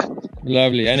Paraguay.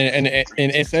 Lovely. And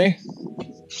in SA?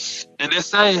 In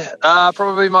SA,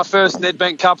 probably my first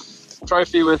Nedbank Cup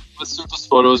trophy with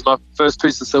Supersport. It was my first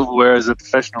piece of silverware as a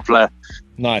professional player.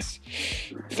 Nice.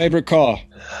 Favorite car?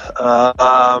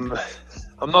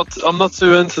 I'm not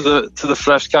too into the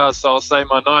flash cars, so I'll say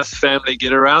my nice family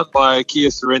get around, my Kia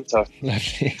Sorento.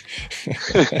 Lovely.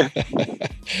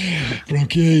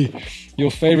 Brocky,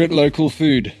 your favorite local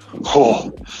food?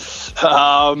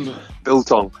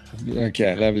 Biltong.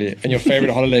 Okay, lovely. And your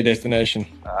favorite holiday destination?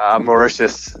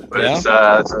 Mauritius. It's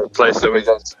a place that we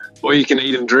go to where you can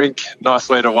eat and drink. Nice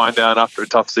way to wind down after a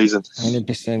tough season.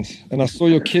 100%. And I saw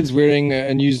your kids wearing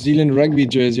a New Zealand rugby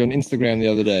jersey on Instagram the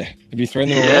other day. Have you thrown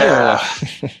them away?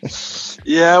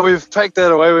 Yeah, we've packed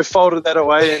that away. We've folded that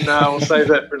away, and we'll save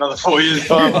that for another 4 years'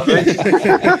 time, I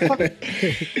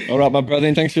think. All right, my brother,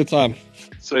 and thanks for your time.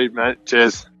 Sweet, mate.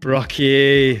 Cheers.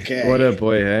 Brocky. Okay. What a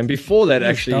boy. And before that,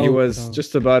 actually, he was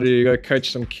just about to go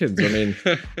coach some kids. I mean,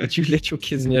 did you let your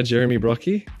kids near Jeremy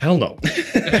Brocky? Hell no.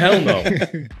 Hell no.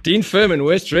 Dean Furman,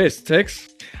 worst dressed, Tex?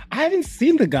 I haven't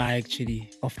seen the guy, actually,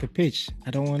 off the pitch.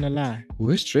 I don't want to lie.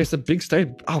 Worst dressed, a big state.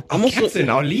 Our captain,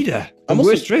 our leader.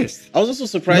 Worst dressed. I was also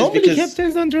surprised Nobody because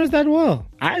captains don't dress that well.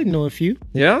 I know a few.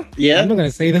 Yeah? Yeah. I'm not going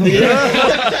to say them.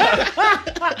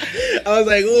 I was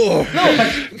like, oh. No, but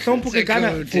Tom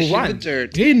Pukagana, for one,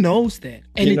 he knows that.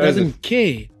 And he doesn't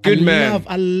care. Good man.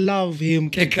 I love him.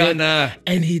 Kekana.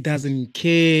 And he doesn't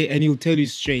care. And he'll tell you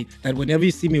straight that whenever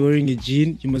you see me wearing a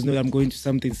jean, you must know that I'm going to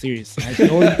something serious. I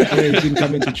don't wear a jean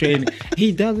coming to training.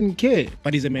 He doesn't care.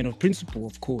 But he's a man of principle,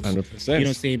 of course. 100%. You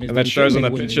know, same. And that shows on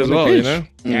the pitch as well, you know?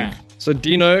 Yeah. So,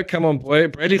 Dino, come on, boy.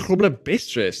 Bradley Grobler,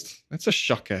 best dressed. That's a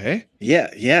shocker, eh?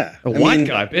 Yeah. A white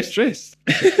guy, best dressed.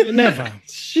 Never.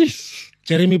 Jeez.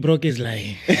 Jeremy Brock is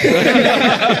lying. Who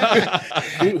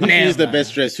is the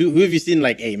best dressed? Who have you seen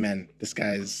like, hey man, this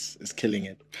guy is killing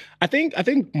it? I think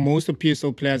most of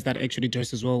PSL players that actually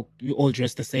dress as well, we all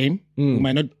dress the same. We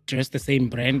might not dress the same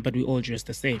brand, but we all dress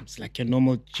the same. It's like your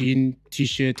normal jean,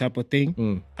 t-shirt type of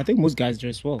thing. I think most guys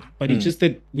dress well. But it's just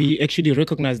that we actually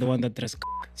recognize the one that dress.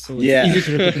 So it's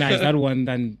easy to recognize that one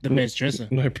than the best dresser.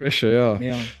 No pressure,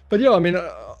 yeah. But yeah, I mean,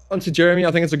 onto Jeremy,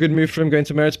 I think it's a good move for him going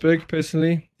to Maritzburg,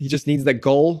 personally. He just needs that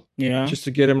goal just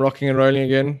to get him rocking and rolling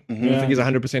again. I think he's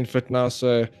 100% fit now,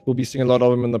 so we'll be seeing a lot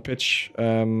of him on the pitch.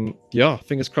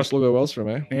 Fingers crossed will go well for him,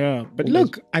 eh? Yeah, but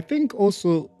look, I think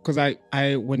also, because I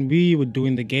when we were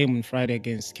doing the game on Friday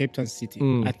against Cape Town City,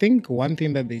 I think one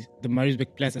thing that the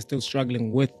Maritzburg players are still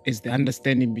struggling with is the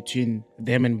understanding between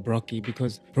them and Brocky,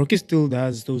 because Brocky still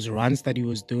does those runs that he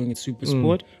was doing at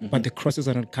Supersport, but the crosses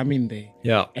are not coming there.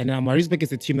 Yeah. And Maritzburg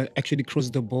is a team that actually crosses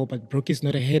the ball, but Brocky's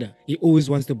not a header. He always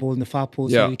wants the ball in the far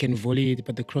post so he can volley it,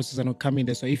 but the crosses are not coming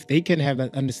there. So if they can have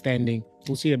that understanding,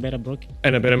 we'll see a better Brocky.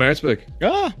 And a better Maritzburg.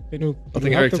 Yeah. I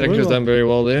think Eric Taylor's done very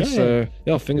well there. So,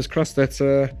 fingers crossed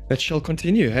that shall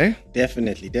continue, hey?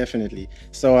 Definitely.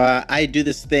 So I do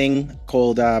this thing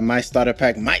called My Starter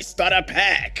Pack. My Starter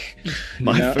Pack!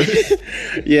 First?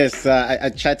 Yes, I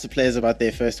chat to players about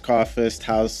their first car, first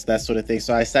house, that sort of thing.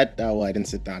 So I sat down. Well, I didn't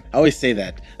sit down. I always say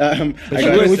that.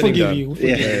 We forgive you.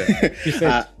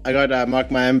 I got Mark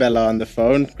Mayambela on the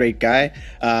phone. Great guy.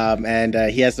 And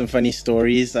he has some funny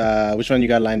stories. Which one you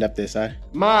got lined up there, sir?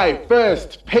 My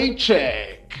first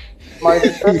paycheck. My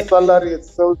first salary at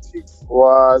Celtics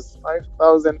was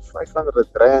 5,500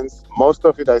 rands. Most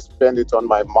of it I spent it on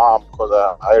my mom because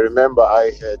I remember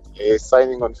I had a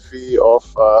signing on fee of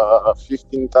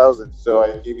 15,000, so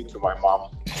I gave it to my mom.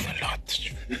 That's a lot.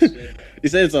 You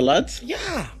said it's a lot?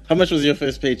 Yeah. How much was your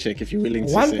first paycheck, if you're willing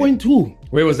to 1.2.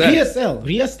 Where was that? PSL,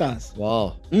 Ria Stars.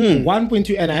 Wow.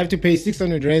 1.2, and I have to pay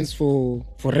 600 rands for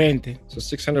rent. So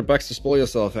 $600 to spoil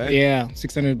yourself, eh? Yeah,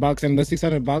 $600. And the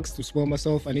 $600 to spoil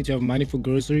myself, I need to have money for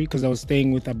grocery because I was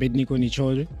staying with Abednego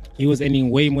Nichore. He was earning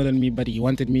way more than me, but he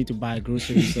wanted me to buy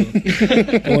groceries. So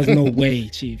there was no way,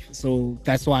 chief. So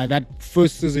that's why that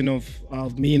first season of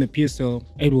me in the PSL,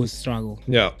 it was struggle.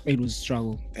 Yeah. It was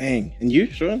struggle. Dang. And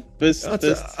you, Sean? First? I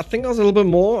think I was a little bit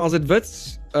more. I was at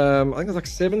Wits. I think it was like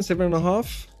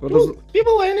 7.5.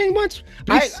 People were earning much.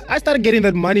 I started getting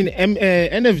that money in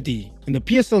NFD. In the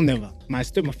PSL, never. My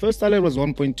first salary was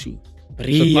 1.2.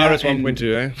 Ria So Pirates and-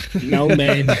 1.2, eh? No,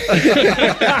 man.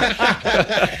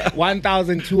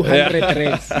 1,200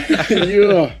 rands.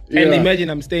 And imagine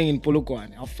I'm staying in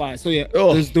Polokwane. How far? So yeah,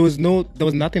 there was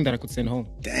nothing that I could send home.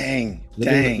 Dang.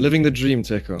 Living the dream,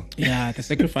 Teko. Yeah, the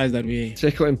sacrifice that we.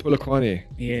 Teko in Polokwane.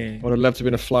 Yeah. Would have loved to have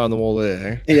been a fly on the wall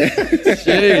there, eh? Yeah.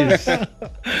 Jeez.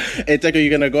 Hey, Teko, you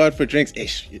gonna go out for drinks?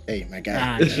 Ish. Hey, my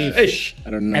guy. Chief. I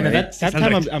don't know. And right? that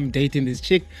time I'm dating this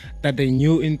chick that they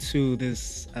knew into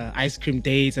this ice cream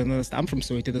dates and all that stuff. I'm from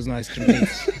Soweto. There's no ice cream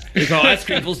dates. There's no ice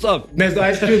cream, full stop. There's no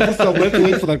ice cream. Full stop. We have to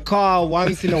wait for the car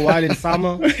once in a while in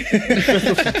summer. First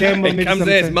of September, It comes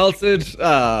there, it's melted. Do you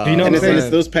know And what I'm saying? it's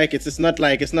those packets. It's not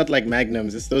like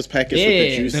Magnums. It's those packets with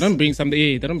the juice. They don't bring something.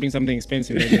 They don't bring something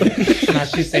expensive. Nah,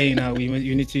 she's saying,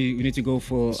 you need to go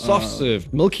for Soft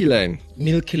serve, Milky Lane.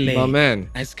 Milky Lane. My man.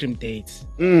 Ice cream dates.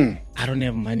 I don't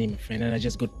have money, my friend, and I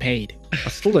just got paid. I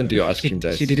still don't do ice cream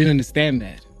dates. She didn't understand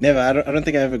that. Never. I don't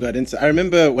think I ever got into. I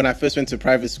remember when I first went to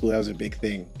private school, that was a big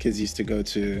thing. Kids used to go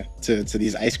to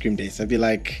these ice cream dates. I'd be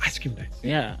like, ice cream dates.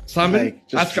 Yeah. Simon,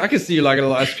 I can see you like a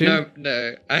little ice cream.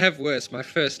 No, I have worse. My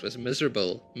first was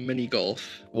miserable. Mini golf.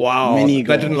 Wow. Mini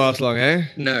golf. That didn't last long, eh?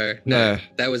 No.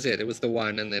 That was it. It was the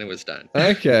one, and then it was done.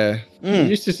 Okay.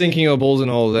 Used to sinking your balls in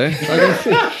holes, eh?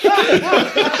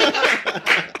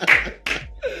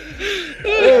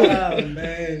 Oh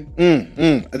man.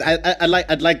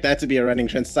 I'd like that to be a running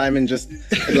trend. Simon just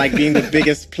like being the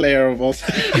biggest player of all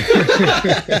time.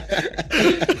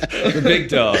 The big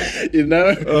dog. You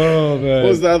know? Oh man. What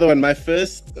was the other one? My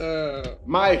first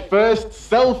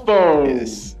cell phone.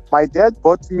 Yes. My dad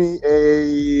bought me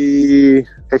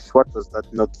what was that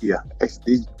Nokia?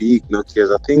 These big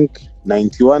Nokias, I think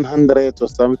 9100 or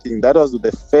something. That was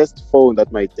the first phone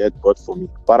that my dad bought for me.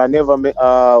 But I never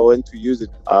went to use it.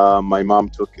 My mom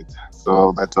took it.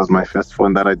 So that was my first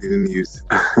phone that I didn't use.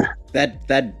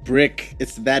 That brick,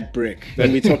 it's that brick.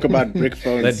 When we talk about brick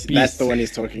phones, that's the one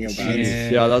he's talking about.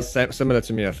 Yeah, that's similar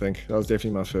to me, I think. That was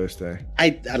definitely my first day.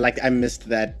 I missed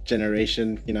that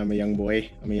generation. You know, I'm a young boy.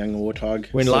 I'm a young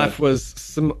warthog. When life was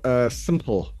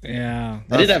simple. Yeah.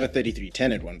 I did have a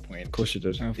 3310 at one point. Of course you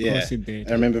did. Of course you did.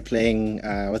 I remember playing,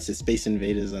 Space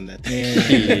Invaders on that.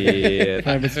 Yeah.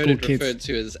 I heard it referred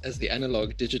to as the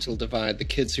analog digital divide. The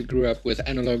kids who grew up with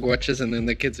analog watches and then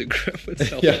the kids who grew up with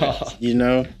cell phones. You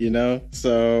know.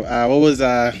 So what was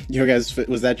your guys?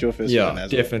 Was that your first one? Yeah,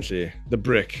 definitely. The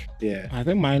brick. Yeah. I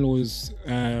think mine was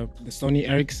the Sony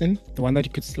Ericsson, the one that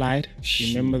you could slide.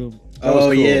 You remember the? Oh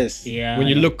cool. Yes. Yeah. When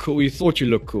you look cool, you thought you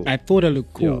looked cool. I thought I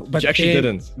looked cool, Yeah, but you actually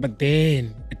didn't. But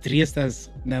then at Riesta's,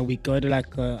 now we got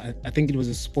like I think it was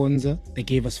a sponsor. They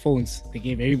gave us phones. They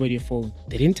gave everybody a phone.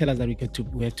 They didn't tell us that we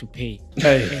had to pay at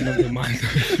the end of the month.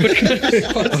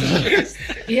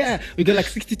 Yeah, we got like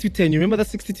 6210. You remember that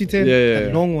 6210? Yeah.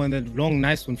 That long one, that long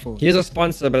nice one phone. Here's a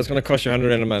sponsor, but it's going to cost you 100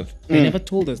 Rand a month. They never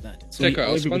told us that. So Teko,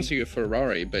 I'll sponsor you a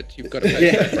Ferrari, but you've got to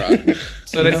pay for it, bro.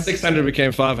 So that 600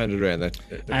 became 500 Rand.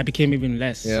 I became even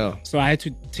less. Yeah. So I had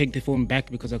to take the phone back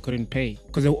because I couldn't pay.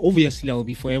 Because obviously I'll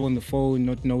be forever on the phone,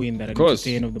 not knowing that I need to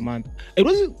pay end of the month. It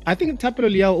was, I think Tapelo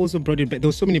Liao also brought it back. There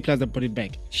were so many players that brought it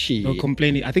back. They were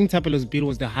complaining. I think Tapelo's bill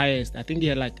was the highest. I think he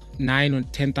had like 9 or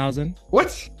 10,000.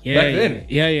 What? Yeah, Back then?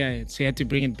 Yeah. So he had to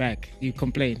bring it back. He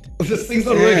complained. This thing's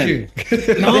not working.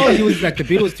 No, he was like, the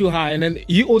bill was too high. And then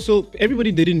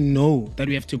everybody didn't know that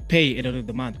we have to pay at the end of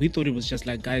the month. We thought it was just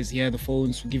like, guys, here are the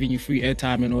phones, we're giving you free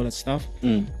airtime and all that stuff.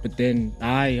 But then,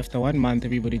 after 1 month,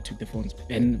 everybody took the phones.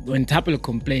 And when Tapelo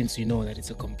complains, you know that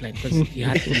it's a complaint because he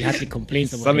hardly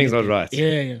complains about something's anything. not right.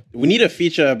 Yeah. We need a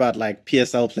feature about like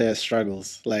PSL player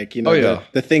struggles, like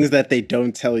the things that they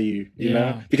don't tell you, you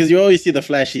know, because you always see the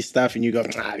flashy stuff and you go,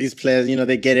 these players,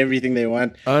 they get everything they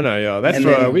want. Oh no, yeah, that's And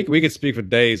for then- we could speak for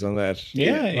days on that.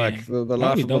 Yeah. Like the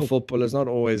life of a footballer is not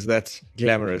always that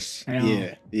glamorous.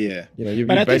 Yeah.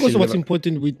 But I think also what's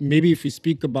important with maybe if we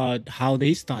speak about how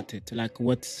they started, like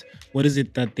what is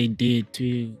it that they did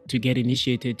to get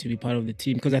initiated to be part of the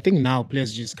team? Because I think now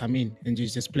players just come in and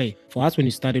just play. For us, when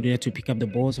we started, we had to pick up the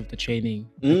balls of the training,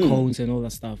 the cones and all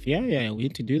that stuff. Yeah, we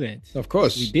had to do that. Of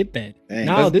course, we did that. Dang.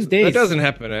 Now these days that doesn't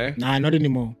happen, eh? Nah, not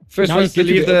anymore. First Now ones you to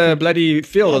get leave the bloody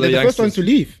field. they're the the first ones youngsters.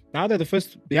 to leave. Now they're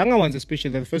the younger ones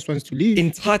especially, they're the first ones to leave.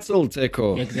 Entitled,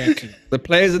 Teko. Exactly. The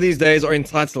players of these days are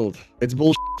entitled. It's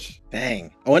bullshit.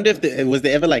 Dang. I wonder if was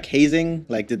there ever like hazing?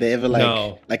 Like, did they ever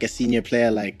like a senior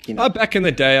player Back in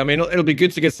the day, I mean, it'll be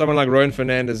good to get someone like Rowan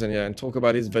Fernandez in here and talk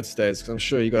about his Wits days, because I'm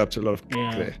sure he got up to a lot of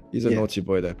there. He's a naughty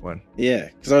boy, that one. Yeah,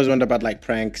 because I always wonder about like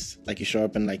pranks, like you show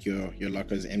up and like your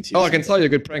locker's empty. Oh, I can tell you a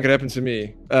good prank that happened to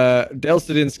me. Dale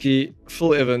Studinsky,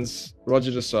 Phil Evans,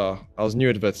 Roger Desar. I was new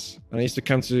at Wits, and I used to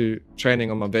come to training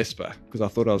on my Vespa because I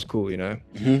thought I was cool, you know.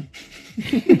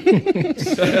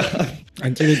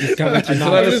 Until you discovered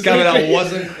I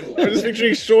wasn't cool. I'm just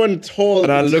picturing Sean tall.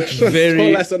 And I looked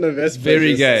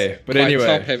very gay. But anyway.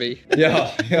 Top heavy.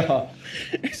 Yeah.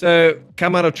 So,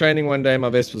 come out of training one day, my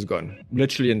vest was gone.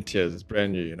 Literally in tears. It's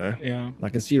brand new, you know? Yeah. I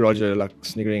can see Roger like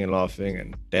sniggering and laughing,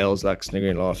 and Dale's like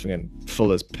sniggering and laughing, and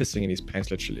Phil is pissing in his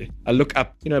pants, literally. I look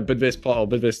up, you know, Bidvest Park or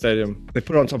Bidvest Stadium. They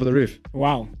put it on top of the roof.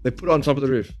 Wow. They put it on top of the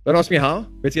roof. Don't ask me how.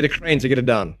 We had to get a crane to get it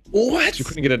down. What? We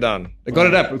couldn't get it down. They got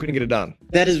it up, we couldn't get it down.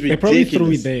 That is ridiculous. They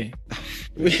probably threw it there.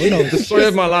 The story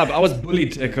of my life. I was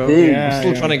bullied, Teko. I'm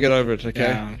still trying to get over it,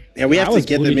 okay? Yeah, we have to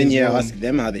get them in here, ask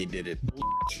them how they did it.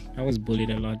 I was bullied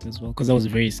a lot as well because I was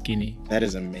very skinny. That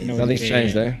is amazing. Nothing's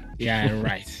changed, eh? Yeah,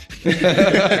 right.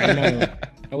 I know.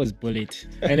 I was bullied,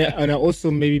 and I also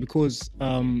maybe because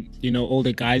all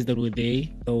the guys that were there,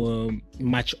 they were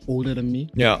much older than me.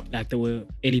 Yeah, like they were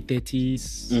early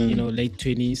 30s, late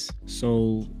 20s.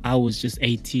 So I was just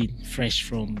 18, fresh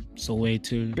from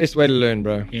Soweto. Best way to learn,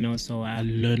 bro. So I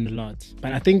learned a lot.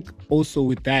 But I think also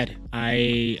with that,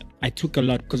 I took a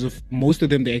lot because of most of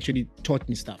them. They actually taught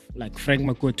me stuff. Like Frank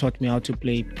Makua taught me how to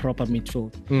play proper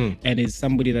midfield, and is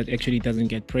somebody that actually doesn't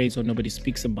get praise or nobody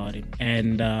speaks about him.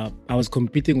 And I was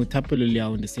competing with Tapelo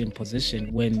Liao in the same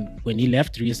position. When he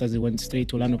left Riestas, he went straight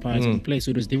to Orlando Pirates to play.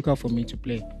 So it was difficult for me to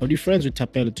play. But we're friends with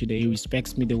Tapelo today. He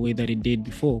respects me the way that he did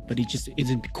before. But it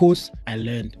isn't because I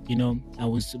learned. I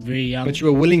was very young. But you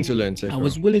were willing to learn, Teko. I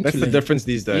was willing to learn. That's the difference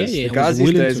these days. Yeah, the guys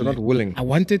these days are not willing. I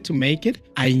wanted to make it.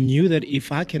 I knew that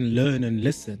if I can learn and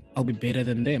listen, I'll be better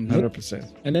than them.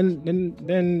 100%. And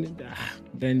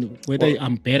then whether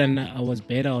I'm better, I was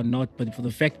better or not, but for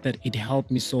the fact that it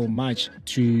helped me so much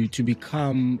to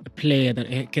become a player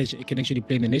that can actually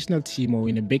play in the national team or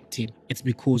in a big team, it's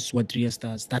because what Rias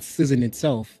does. That season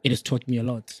itself, it has taught me a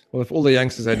lot. Well, if all the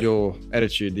youngsters had your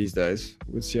attitude these days,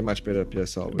 we'd see a much better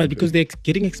PSL. But because they're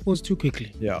getting exposed too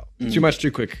quickly. Yeah, too much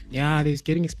too quick. Yeah, they're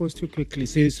getting exposed too quickly.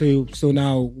 So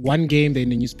now one game, they're in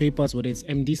the newspapers, whether it's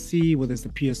MDC, whether it's the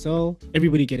PSL,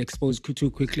 everybody get exposed too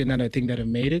quickly, and I think that I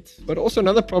made it. But also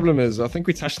another problem is, I think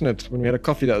we touched on it when we had a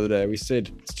coffee the other day. We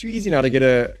said it's too easy now to get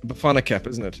a Bafana cap,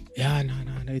 isn't it? Yeah, no.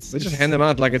 They just hand them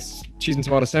out like it's cheese and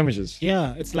tomato sandwiches.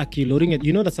 Yeah, it's like you're loading it.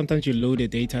 You know that sometimes you load the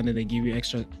data and then they give you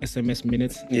extra SMS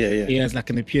minutes. Yeah. Yeah, it's like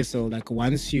in the PSL. Like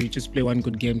once you just play one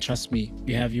good game, trust me,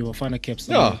 you have your Bafana cap.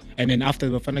 Yeah. And then after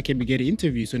the Bafana cap, you get an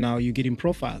interview. So now you get in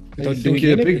profile. You think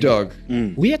you're a big dog.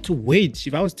 We had to wait.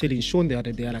 If I was telling Sean the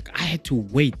other day, I had to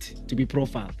wait to be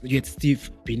profiled. You had Steve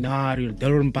Pinar, you had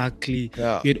Darren Buckley,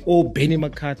 you had all Benny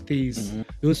McCarthy's,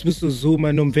 you had Mr. Zuma,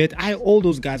 Nomvet. I had all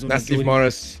those guys. That's Steve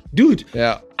Morris. Dude.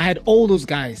 Yeah. I had all those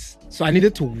guys. So I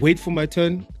needed to wait for my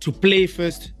turn to play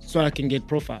first so I can get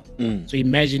profile. So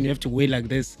imagine you have to wait like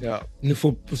this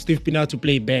for Steve Pinar to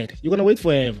play bad. You're going to wait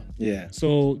forever. Yeah.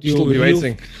 So you'll still be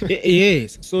waiting.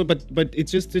 Yes. So, but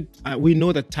it's just that we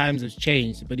know that times have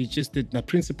changed, but it's just that the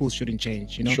principles shouldn't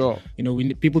change. Sure.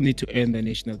 People need to earn their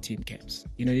national team caps.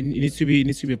 It needs to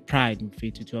be a pride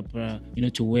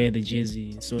to wear the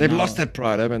jersey. So they've lost that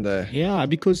pride, haven't they? Yeah,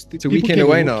 because it's a weekend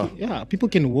away now. Yeah, people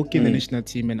can walk in the national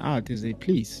team and out as they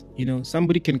please.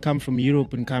 Somebody can come from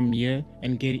Europe and come here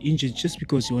and get injured just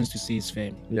because he wants to see his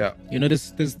family. Yeah.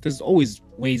 There's always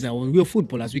ways out. We're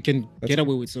footballers. We can get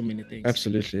away with so many things.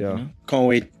 Absolutely, yeah. Can't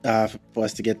wait for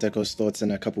us to get Teko's thoughts in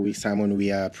a couple of weeks' time when we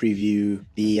preview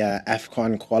the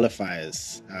AFCON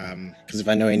qualifiers. Because if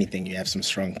I know anything, you have some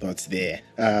strong thoughts there.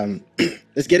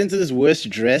 Let's get into this worst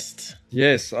dressed.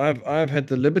 Yes, I've had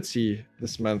the liberty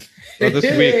this month, or this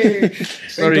week.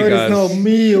 Sorry, guys. It's not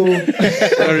me.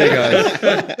 Sorry,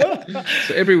 guys.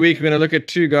 So every week we're going to look at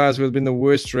two guys who have been the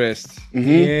worst dressed.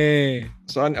 Yeah.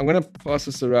 So I'm going to pass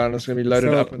this around. It's going to be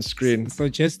loaded up on screen. So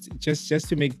just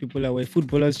to make people aware,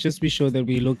 footballers, just be sure that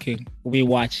we're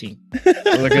watching.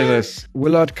 Look at this.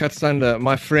 Willard Katsanda,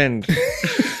 my friend.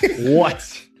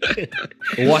 What?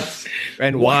 What?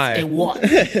 And why? And what?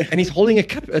 And he's holding a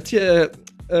cup of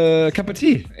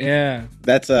tea. Yeah.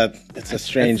 That's a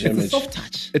strange image. It's a soft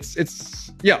touch.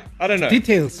 It's Yeah, I don't know.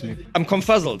 Details, man. I'm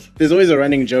confuzzled. There's always a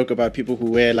running joke about people who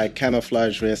wear like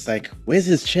camouflage where it's like, where's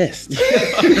his chest?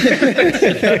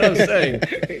 That's what I'm saying.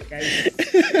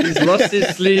 He's lost his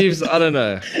sleeves. I don't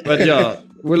know. But yeah,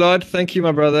 Willard, thank you,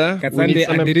 my brother. Katsande,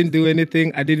 I didn't do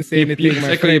anything. I didn't say anything.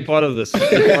 My friend. Part of this.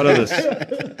 Part of this.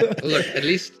 Well, look, at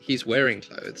least he's wearing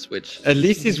clothes, which... At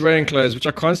least he's wearing clothes, which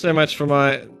I can't say much for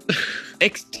my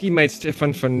ex-teammate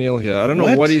Stefan van Niel here. I don't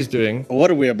know what he's doing.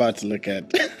 What are we about to look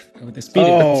at?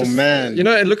 Oh, man. You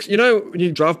know, it looks, you know, when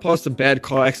you drive past a bad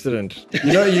car accident,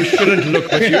 you know, you shouldn't look,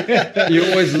 but you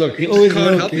always look. You always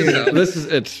can't look. help yourself. This is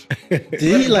it.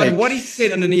 Did he But what he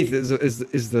said underneath is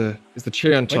the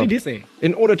cherry on top. What did he say?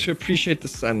 In order to appreciate the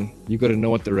sun, you got to know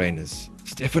what the rain is.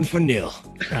 Stefan van Niel.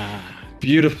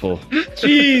 Beautiful.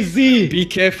 Cheesy. Be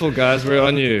careful, guys. We're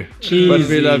on you. Cheesy. But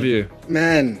we love you.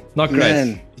 Man. Not great.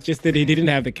 Man. It's just that he didn't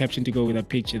have the caption to go with that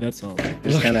picture. That's all. I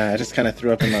just kind of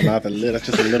threw up in my mouth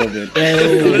just a little bit. Just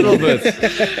a little bit.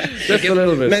 Just a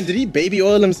little bit. Man, did he baby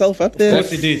oil himself up there? Of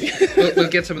course he did.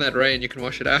 We'll get some of that rain. You can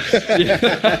wash it out.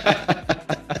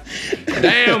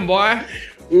 Damn, boy.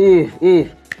 Ooh.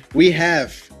 We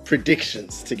have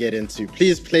predictions to get into.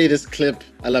 Please play this clip.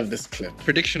 I love this clip.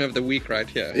 Prediction of the week right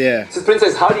here. Yeah. So,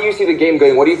 Princess, how do you see the game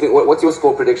going? What do you think? What's your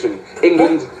score prediction?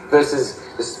 England versus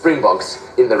the Springboks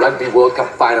in the Rugby World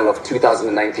Cup final of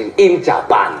 2019 in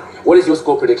Japan. What is your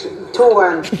score prediction?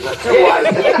 2-1. 2-1.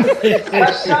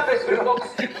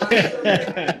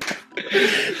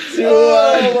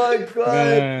 Oh my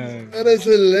god. That is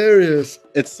hilarious.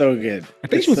 It's so good. I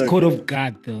think she was caught off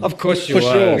guard, though. Of course she For was.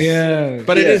 sure. Yeah.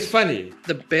 But it is funny.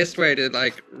 The best way to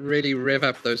like really rev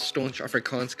up those staunch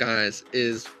Afrikaans guys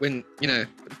is when, you know,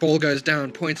 the ball goes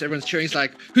down, points, everyone's cheering. It's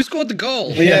like, who scored the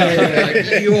goal? Yeah.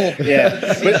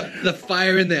 See the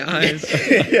fire in their eyes.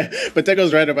 Yeah. But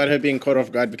Teko's right about her being caught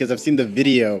off guard because I've seen the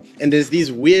video and there's these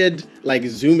weird like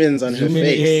zoom-ins on her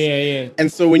face. Yeah.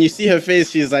 And so when you see her face,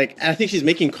 she's like, I think she's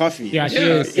making coffee. Yeah, she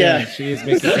is. Yeah, she is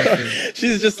making coffee.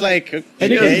 She's just like,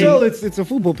 and you can tell it's a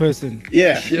football person.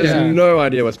 Yeah. She has no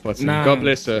idea what's possible. Nah. God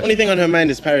bless her. Only thing on her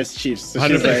mind is Paris Chiefs. So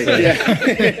she's 100%.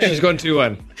 like, yeah. She's gone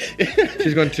 2-1.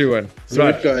 She's gone 2-1. So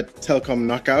we've got Telkom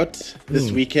knockout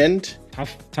this weekend.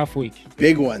 Tough week.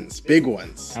 Big ones.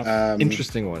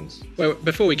 Interesting ones. Well,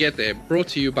 before we get there, brought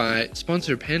to you by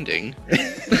sponsor pending.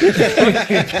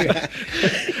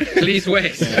 Please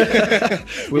wait.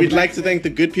 We'd like to thank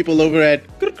the good people over at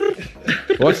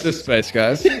Watch this space,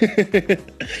 guys.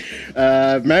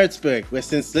 Maritzburg.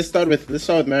 Let's start with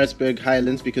Maritzburg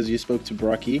Highlands because you spoke to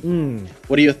Brocky.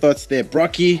 What are your thoughts there?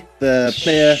 Brocky, the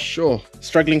player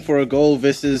struggling for a goal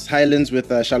versus Highlands with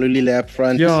Shalulile up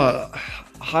front. Yeah,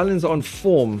 Highlands are on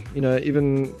form, you know,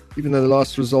 even though the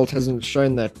last result hasn't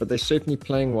shown that, but they're certainly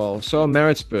playing well. So are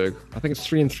Maritzburg. I think it's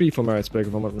 3-3 for Maritzburg,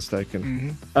 if I'm not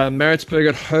mistaken. Maritzburg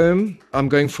at home, I'm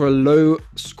going for a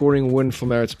low-scoring win for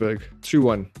Maritzburg.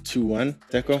 2-1. 2-1,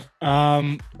 Teko?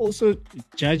 Also,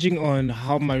 judging on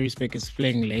how Maritzburg is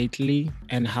playing lately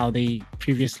and how they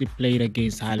previously played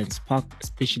against Highlands Park,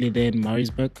 especially there in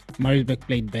Maritzburg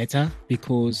played better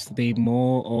because they're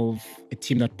more of a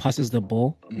team that passes the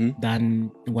ball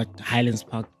than what Highlands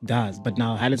Park does. But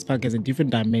now Highlands Park has a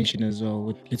different dimension as well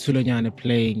with Litsulonyana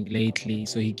playing lately,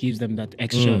 so he gives them that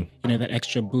extra, that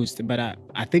extra boost. But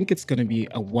I think it's going to be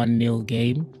a 1-0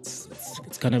 game.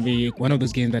 It's going to be one of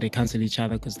those games that they cancel each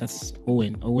other because that's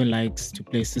Owen. Owen likes to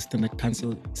play a system that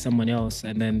cancel someone else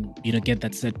and then, get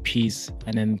that set piece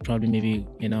and then probably maybe,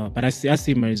 but I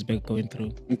see Maritzburg going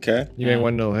through. Okay. You're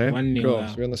going 1-0, hey? 1-0. Cool.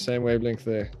 So we're on the same wavelength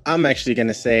there. I'm actually going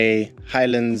to say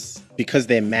Highlands because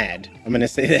they're mad. I'm going to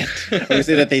say that. I'm going to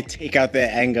say that they take out their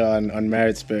anger on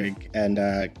Maritzburg and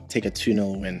take a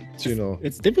 2-0 win. 2-0.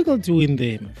 It's difficult to win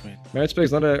there, my friend.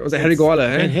 Maritzburg's not was it Harry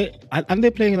Gwala, hey? Aren't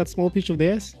they playing that small pitch of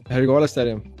theirs? Harry Gwala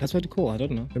Stadium. That's what it's called. I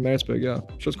don't know. In Maritzburg, yeah.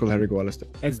 I'm sure it's called Harry Gwala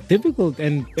Stadium. It's difficult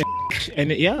and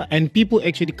people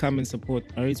actually come and support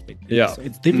Maritzburg. Yeah. So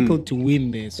it's difficult to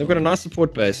win there. So. They've got a nice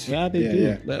support base. Yeah, they do.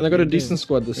 Yeah. They've got a decent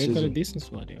squad this season. They've got a decent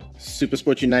squad, yeah.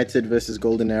 Supersport United versus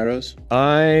Golden Arrows.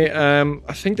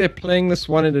 I think they're playing this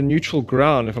one at a neutral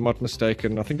ground, if I'm not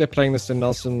mistaken. I think they're playing this in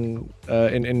Nelson,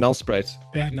 in Nelspruit.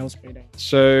 Yeah, Nelspruit.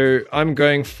 So I'm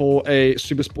going for a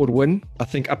Supersport win. I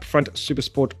think up front,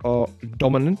 Supersport are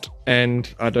dominant,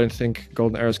 and I don't think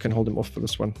Golden Arrows can can hold them off for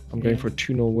this one. I'm going for a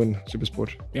 2-0 win,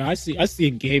 Supersport. Yeah, I see a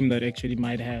game that actually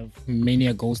might have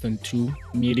many goals than 2,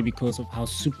 merely because of how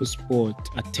Supersport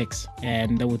attacks.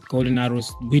 And with Golden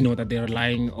Arrows, we know that they're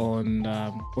relying on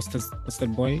what's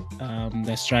that boy?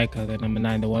 The striker, the number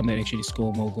 9, the one that actually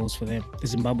scored more goals for them, the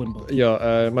Zimbabwean boy.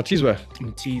 Yeah, Matizwe.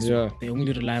 Yeah. They're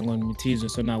only relying on Matizwe.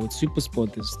 So now with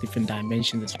Supersport, there's different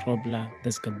dimensions. There's Probla,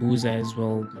 there's Gabuza as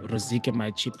well. Rosica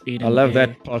might chip in. I love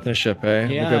that partnership, eh?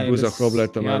 Yeah, Gabuza Probla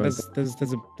at the moment.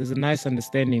 There's a nice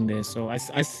understanding there. So I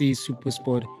see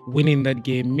Supersport winning that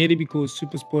game, maybe because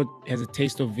Supersport has a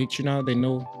taste of victory now. They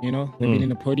know, they've been in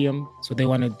the podium, so they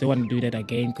want to do that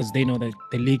again because they know that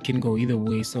the league can go either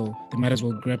way. So they might as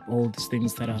well grab all these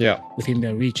things that are within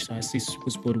their reach. So I see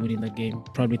Supersport winning that game,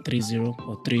 probably 3-0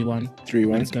 or 3-1.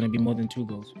 3-1. It's going to be more than 2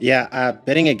 goals. Yeah,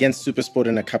 betting against Supersport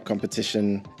in a cup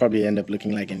competition probably end up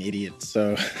looking like an idiot.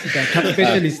 So cup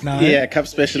specialist now. Yeah, cup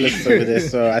specialist over there.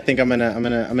 So I think I'm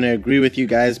gonna agree with you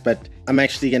guys, but I'm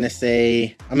actually gonna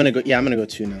say I'm gonna go 2-0. I'm gonna go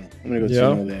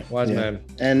 2-0 there. Wise man.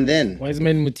 And then Wise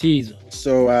man Mutiz.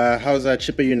 So how's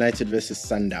Chipper United versus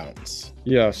Sundowns?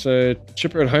 Yeah, so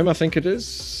Chipper at home, I think it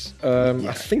is.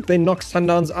 I think they knocked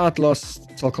Sundowns out last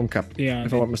Telkom Cup,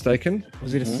 if I'm not mistaken.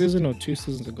 Was it a season or 2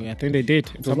 seasons ago? I think they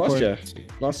did. It was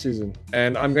last season.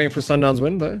 And I'm going for a Sundowns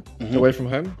win, though, away from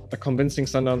home. A convincing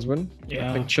Sundowns win. Yeah.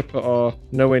 I think Chipper are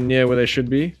nowhere near where they should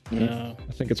be. Yeah.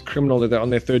 I think it's criminal that they're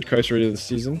on their 3rd coast already this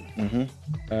season.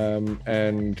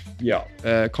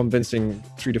 Convincing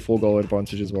 3 to 4 goal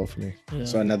advantage as well for me. Yeah.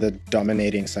 So another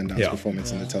dominating Sundowns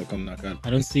performance in the Telkom knockout.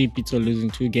 I don't see Pitso losing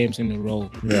 2 games in a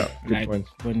row. Yeah, good point.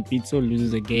 When Pitso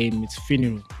loses a game, it's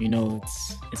funeral.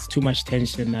 It's too much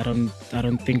tension. I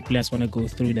don't think players want to go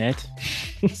through that.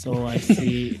 So I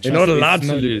see they're not allowed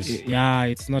to lose. Yeah,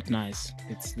 it's not nice.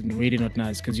 It's really not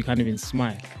nice because you can't even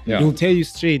smile. Yeah. He'll tell you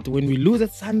straight, when we lose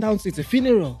at Sundowns, it's a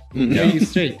funeral. He'll tell you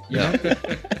straight.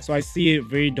 So I see a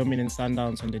very dominant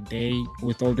Sundowns on the day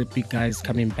with all the big guys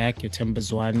coming back, your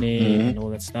Tembazwane and all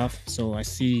that stuff. So I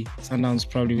see Sundowns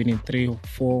probably winning 3 or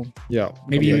 4. Yeah.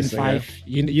 Maybe even 5.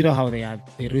 Yeah. You know how they are.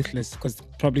 They're ruthless because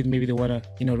probably maybe they want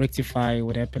to, rectify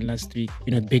what happened last week,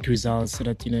 big results so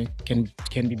that,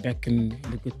 can be back in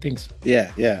the good things.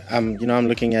 Yeah. I'm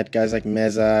looking at guys like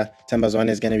Meza. Tembazwane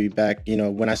is going to be back.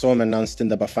 When I saw him announced in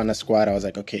the Bafana squad, I was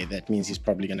like, okay, that means he's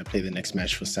probably going to play the next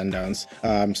match for Sundowns.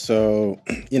 So,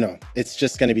 it's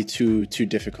just going to be too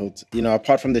difficult.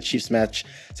 Apart from the Chiefs match,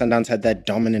 Sundowns had that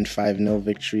dominant 5-0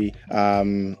 victory.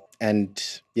 And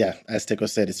yeah, as Teko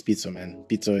said, it's Pitso, man.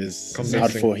 Pitso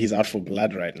is out for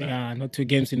blood right now. Yeah, not 2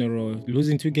 games in a row.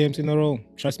 Losing 2 games in a row.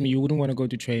 Trust me, you wouldn't want to go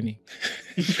to training.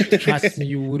 Trust me,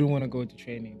 you wouldn't want to go to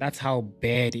training. That's how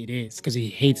bad it is because he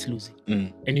hates losing.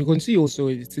 And you can see also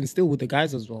it's instilled with the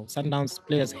guys as well. Sundowns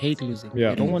players hate losing.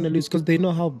 Yeah. They don't want to lose because they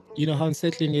know how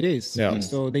unsettling it is. Yeah.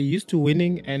 So they're used to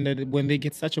winning, and when they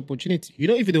get such opportunity,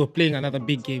 if they were playing another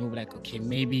big game, we'd be like, okay,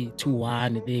 maybe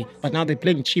 2-1. But now they're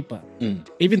playing cheaper.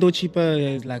 Even though cheaper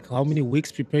is like how many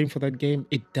weeks preparing for that game,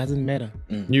 it doesn't matter.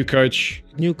 New coach,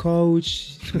 new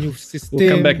system. We'll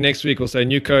come back next week. We'll say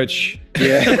new coach.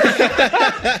 Yeah.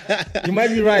 You might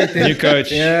be right there. New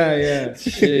coach. Yeah.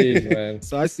 Jeez, man.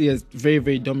 So I see a very,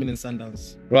 very dominant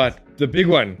Sundowns. Right. The big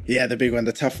one. Yeah, the big one.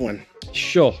 The tough one.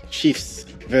 Sure. Chiefs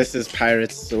versus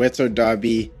Pirates. Soweto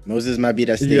Derby. Moses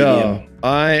Mabhida Stadium. Yeah.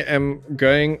 I am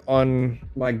going on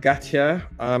my gut here.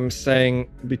 I'm saying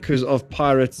because of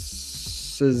Pirates'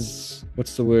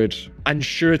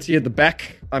 unsurety at the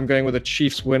back, I'm going with a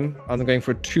Chiefs win. I'm going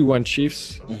for a 2-1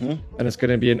 Chiefs. And it's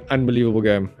going to be an unbelievable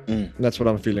game. And that's what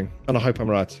I'm feeling. And I hope I'm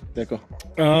right. Teko.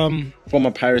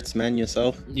 Former Pirates man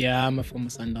yourself? Yeah, I'm a former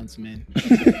Sundowns man.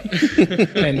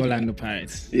 And Orlando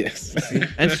Pirates. Yes.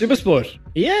 And Supersport.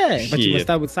 Yeah, but you must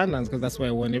start with Sundowns because that's where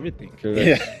I won everything.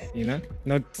 Correct. Yeah.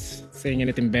 Not saying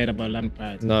anything bad about Orlando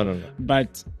Pirates. No.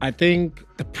 But I think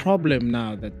the problem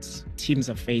now that teams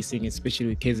are facing, especially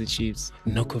with Kaizer Chiefs,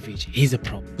 Nokovic, he's a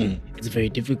problem. It's very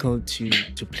difficult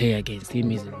to play against him.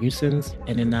 He's a nuisance.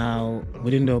 And then now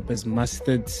Widdendorp has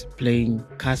mastered playing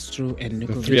Castro and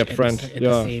Nokovic 3 up front at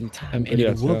the same time. And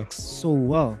it works so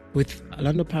well. With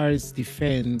Orlando Pirates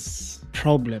defense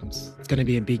problems, it's going to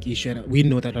be a big issue. And we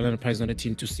know that Orlando Pirates is not a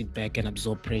team to sit back and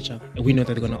absorb pressure. And we know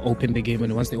that they're going to open the game.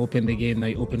 And once they open the game,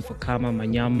 they open for Kama,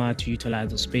 Manyama to utilize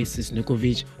those spaces.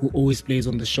 Nukovic, who always plays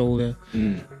on the shoulder.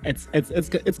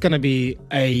 It's going to be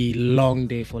a long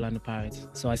day for Orlando Pirates.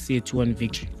 So I see a 2-1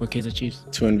 victory for Kaizer Chiefs.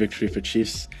 2-1 victory for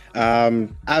Chiefs.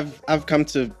 I've come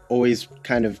to always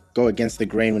kind of go against the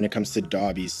grain when it comes to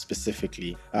derbies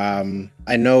specifically.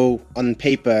 I know on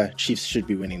paper Chiefs should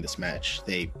be winning this match.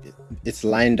 It's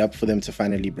lined up for them to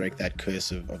finally break that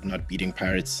curse of not beating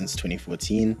Pirates since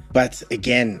 2014. But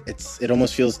again, it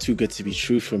almost feels too good to be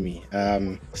true for me.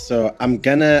 So I'm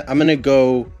gonna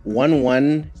go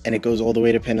 1-1, and it goes all the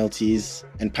way to penalties,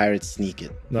 and Pirates sneak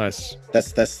it. Nice.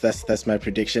 That's my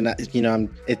prediction.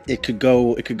 It could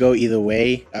go either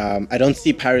way. I don't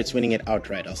see Pirates winning it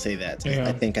outright. I'll say that. Yeah.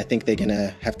 I think they're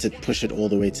gonna have to push it all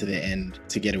the way to the end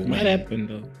to get a win. Might happen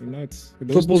though.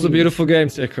 Football's a beautiful game,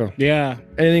 Teko. Yeah.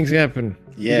 Anything can happen.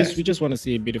 Yeah. We just want to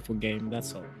see a beautiful game.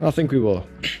 That's all. I think we will.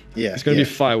 Yeah. It's gonna be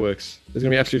fireworks. There's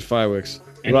gonna be absolute fireworks.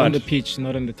 And on the pitch,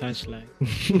 not on the touchline.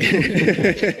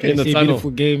 In the tunnel.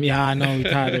 Beautiful game. Yeah, I know.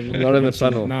 Not in the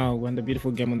tunnel. No, when the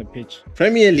beautiful game on the pitch.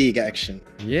 Premier League action.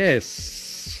 Yes.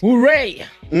 Hooray!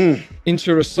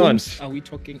 Interessant. What are we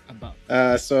talking about?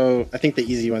 So I think the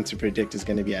easy one to predict is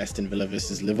going to be Aston Villa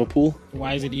versus Liverpool.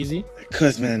 Why is it easy?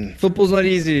 Because, man, football's not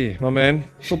easy, my man.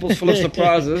 Football's full of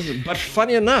surprises. But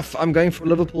funny enough, I'm going for a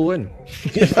Liverpool win.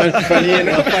 funny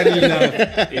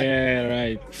enough. Yeah,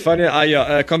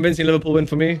 right. Convincing Liverpool win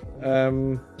for me.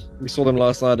 We saw them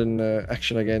last night in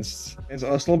action against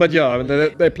Arsenal. But yeah, I mean,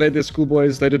 they played their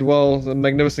schoolboys. They did well. It was a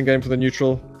magnificent game for the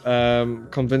neutral.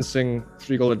 Convincing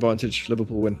 3-goal advantage.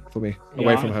 Liverpool win for me,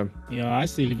 away from home. Yeah, I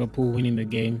see Liverpool winning the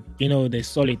game. You know, they're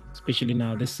solid, especially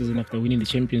now this season after winning the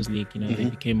Champions League. You know, they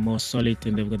became more solid,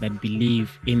 and they've got that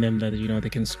belief in them that, you know, they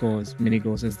can score as many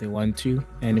goals as they want to.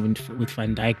 And even with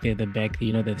Van Dijk there at the back,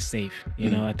 you know, they're safe. You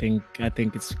know, I think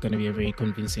it's going to be a very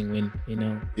convincing win. You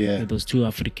know, those two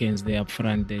Africans, they're up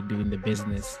front, they're doing the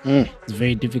business. It's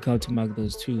very difficult to mark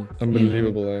those two.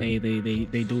 Unbelievable.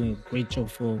 They're doing a great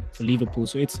job for Liverpool.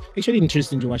 So it's actually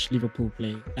interesting to watch Liverpool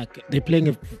play. Like, they're playing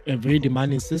a very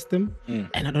demanding system, and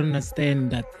I don't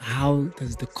understand that. How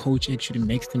does the coach actually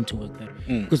makes them to work that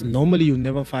way? Because normally you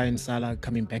never find Salah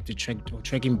coming back to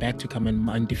tracking back to come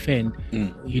and defend.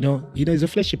 You know, he's a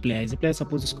flashy player. He's a player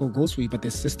supposed to score goals for you, but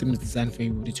the system is designed for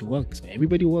everybody to work. So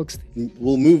everybody works.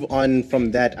 We'll move on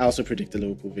from that. I also predict a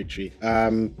Liverpool victory.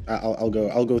 I'll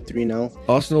go 3-0.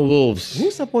 Arsenal Wolves. Who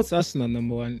supports Arsenal,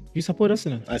 number one? You support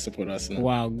Arsenal? I support Arsenal.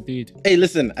 Wow, dude. Hey,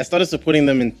 listen, I started supporting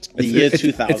them in the year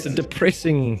 2000. It's a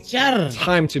depressing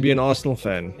time to be an Arsenal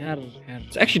fan.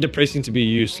 It's actually depressing to be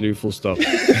you, Sloo, full stop. You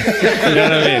know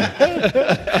what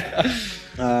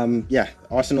I mean?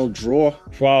 Arsenal draw.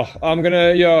 Wow. I'm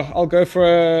going for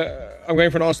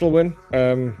an Arsenal win.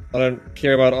 I don't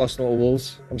care about Arsenal or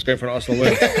Wolves. I'm just going for an Arsenal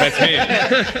win. That's me.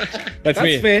 That's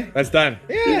me. Fair. That's done.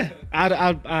 Yeah.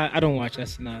 I don't watch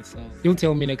Arsenal, so you'll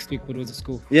tell me next week what was the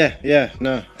score.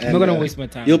 No. I'm not gonna waste my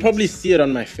time. You'll probably see it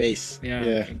on my face.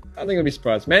 Yeah. I think I'll be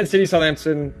surprised. Man City,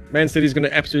 Southampton. Man City's going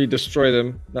to absolutely destroy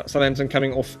them. Southampton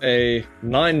coming off a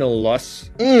 9-0 loss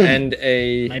and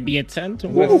maybe a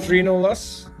 3-0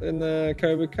 loss in the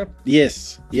Carabao Cup.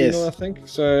 Yes. 3-0, I think.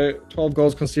 So 12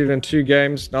 goals conceded in 2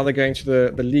 games. Now they're going to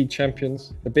the league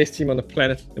champions, the best team on the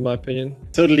planet, in my opinion.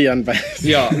 Totally unbiased.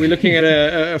 Yeah, we're looking at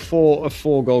a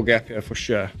 4-goal gap here for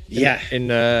sure. In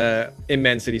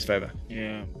Man City's favor.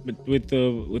 Yeah, but with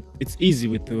it's easy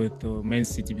with the Man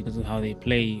City because of how they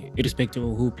play. Irrespective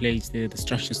of who plays, the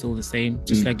structure is still the same.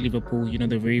 Just like Liverpool, you know,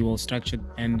 they're very well structured,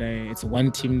 and it's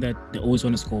one team that they always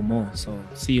want to score more. So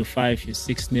see your 5, your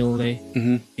 6-0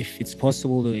 there. If it's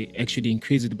possible, they actually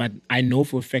increase it. But I know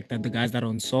for a fact that the guys that are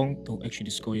on song, they'll actually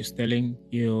score. Your Sterling,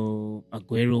 your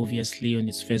Aguero, obviously on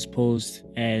his first post,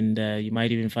 and you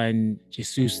might even find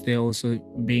Jesus there also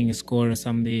being a scorer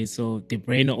someday. So De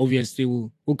Bruyne obviously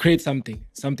will create something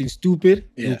stupid.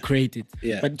 Will create it.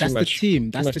 But that's the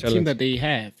team. That's the team that they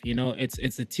have. You know,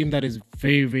 it's a team that is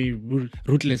very, very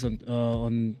ruthless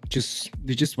on just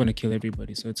they just want to kill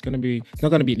everybody. So it's not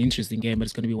gonna be an interesting game, but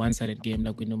it's gonna be one-sided game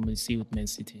like we normally see with Man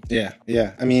City. Yeah.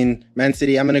 I mean, Man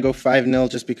City, I'm gonna go 5-0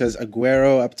 just because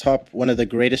Aguero up top, one of the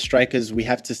greatest strikers we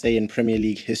have to say in Premier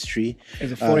League history.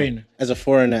 As a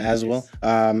foreigner as well.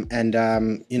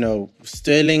 You know,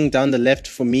 Sterling down the left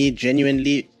for me,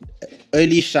 genuinely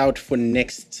early shout for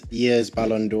next year's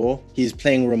Ballon d'Or. He's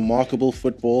playing remarkable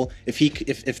football.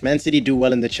 If Man City do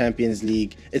well in the Champions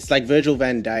League, it's like Virgil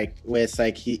van Dijk, where it's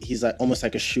like he's like almost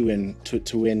like a shoo-in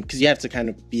to win, because you have to kind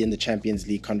of be in the Champions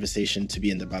League conversation to be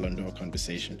in the Ballon d'Or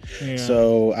conversation.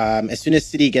 So as soon as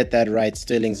City get that right,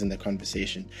 Sterling's in the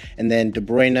conversation. And then De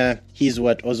Bruyne, he's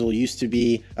what Ozil used to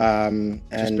be.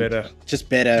 Just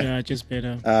better. Yeah, just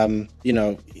better. You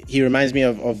know, he reminds me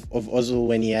of Ozil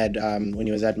when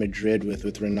he was at Madrid. Madrid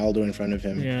with Ronaldo in front of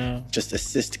him. Yeah. Just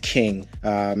assist king.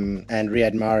 And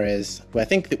Riyad Mahrez, who I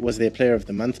think was their player of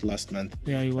the month last month.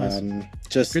 Yeah, he was.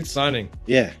 Just good signing.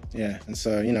 Yeah. And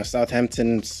so,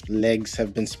 Southampton's legs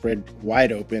have been spread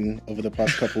wide open over the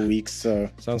past couple weeks. So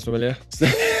sounds familiar. It's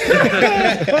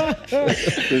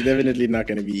definitely not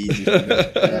going to be easy for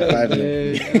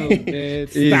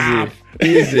them.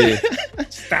 Easy.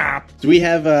 Stop. Do we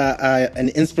have an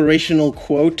inspirational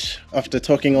quote after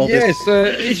talking all this?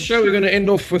 Yes, each show we're going to end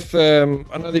off with, I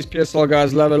know these PSL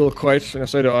guys love a little quote, and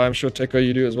so do I. I'm sure, Teko,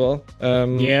 you do as well.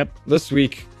 Yep. This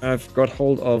week, I've got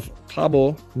hold of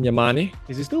Thabo Nyamani.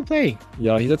 Is he still playing?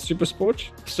 Yeah, he's at Supersport.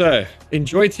 So,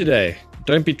 enjoy today.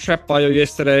 Don't be trapped by your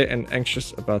yesterday and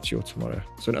anxious about your tomorrow.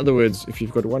 So in other words, if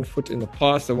you've got one foot in the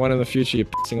past and one in the future, you're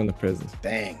pissing on the present.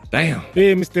 Damn.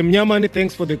 Hey, Mr. Mnyamani,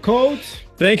 thanks for the code.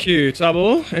 Thank you,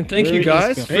 Thabo. And thank you,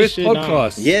 guys. First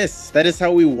podcast. Yes, that is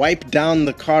how we wipe down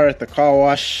the car at the car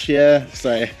wash here.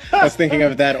 So I was thinking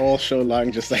of that all show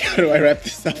long, just like, how do I wrap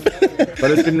this up?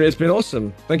 But it's been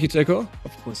awesome. Thank you, Teko.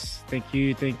 Of course. Thank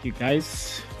you,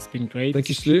 guys. Been great. Thank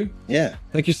you, Sloo. Yeah.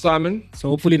 Thank you, Simon. So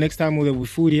hopefully next time we'll have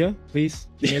food here, please.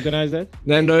 Can you organize that?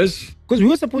 Nando's. Because we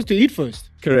were supposed to eat first.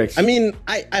 Correct. I mean,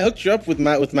 I hooked you up with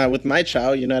my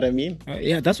chow. You know what I mean?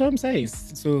 Yeah, that's what I'm saying.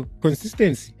 So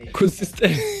consistency.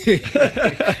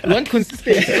 One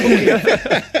consistency.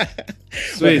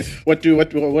 Sweet. What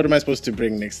am I supposed to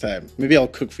bring next time? Maybe I'll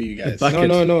cook for you guys.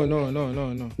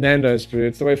 No. Nando's, bro.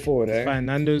 It's the way forward, eh? It's fine.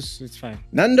 Nando's, it's fine.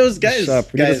 Nando's, guys.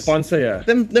 We need a sponsor, yeah.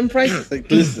 Them prices.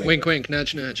 Like, listen. Wink, wink,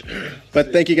 nudge, nudge.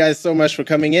 But thank you guys so much for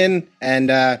coming in. And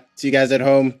to you guys at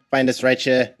home, find us right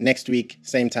here next week,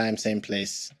 same time, same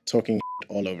place, talking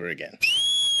all over again.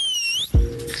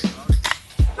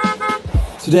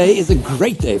 Today is a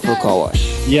great day for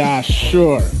Carwash. Yeah,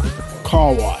 sure.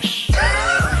 Carwash.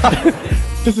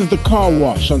 This is the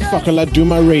Carwash on Sakala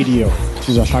Duma Radio. This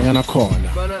is a Corner.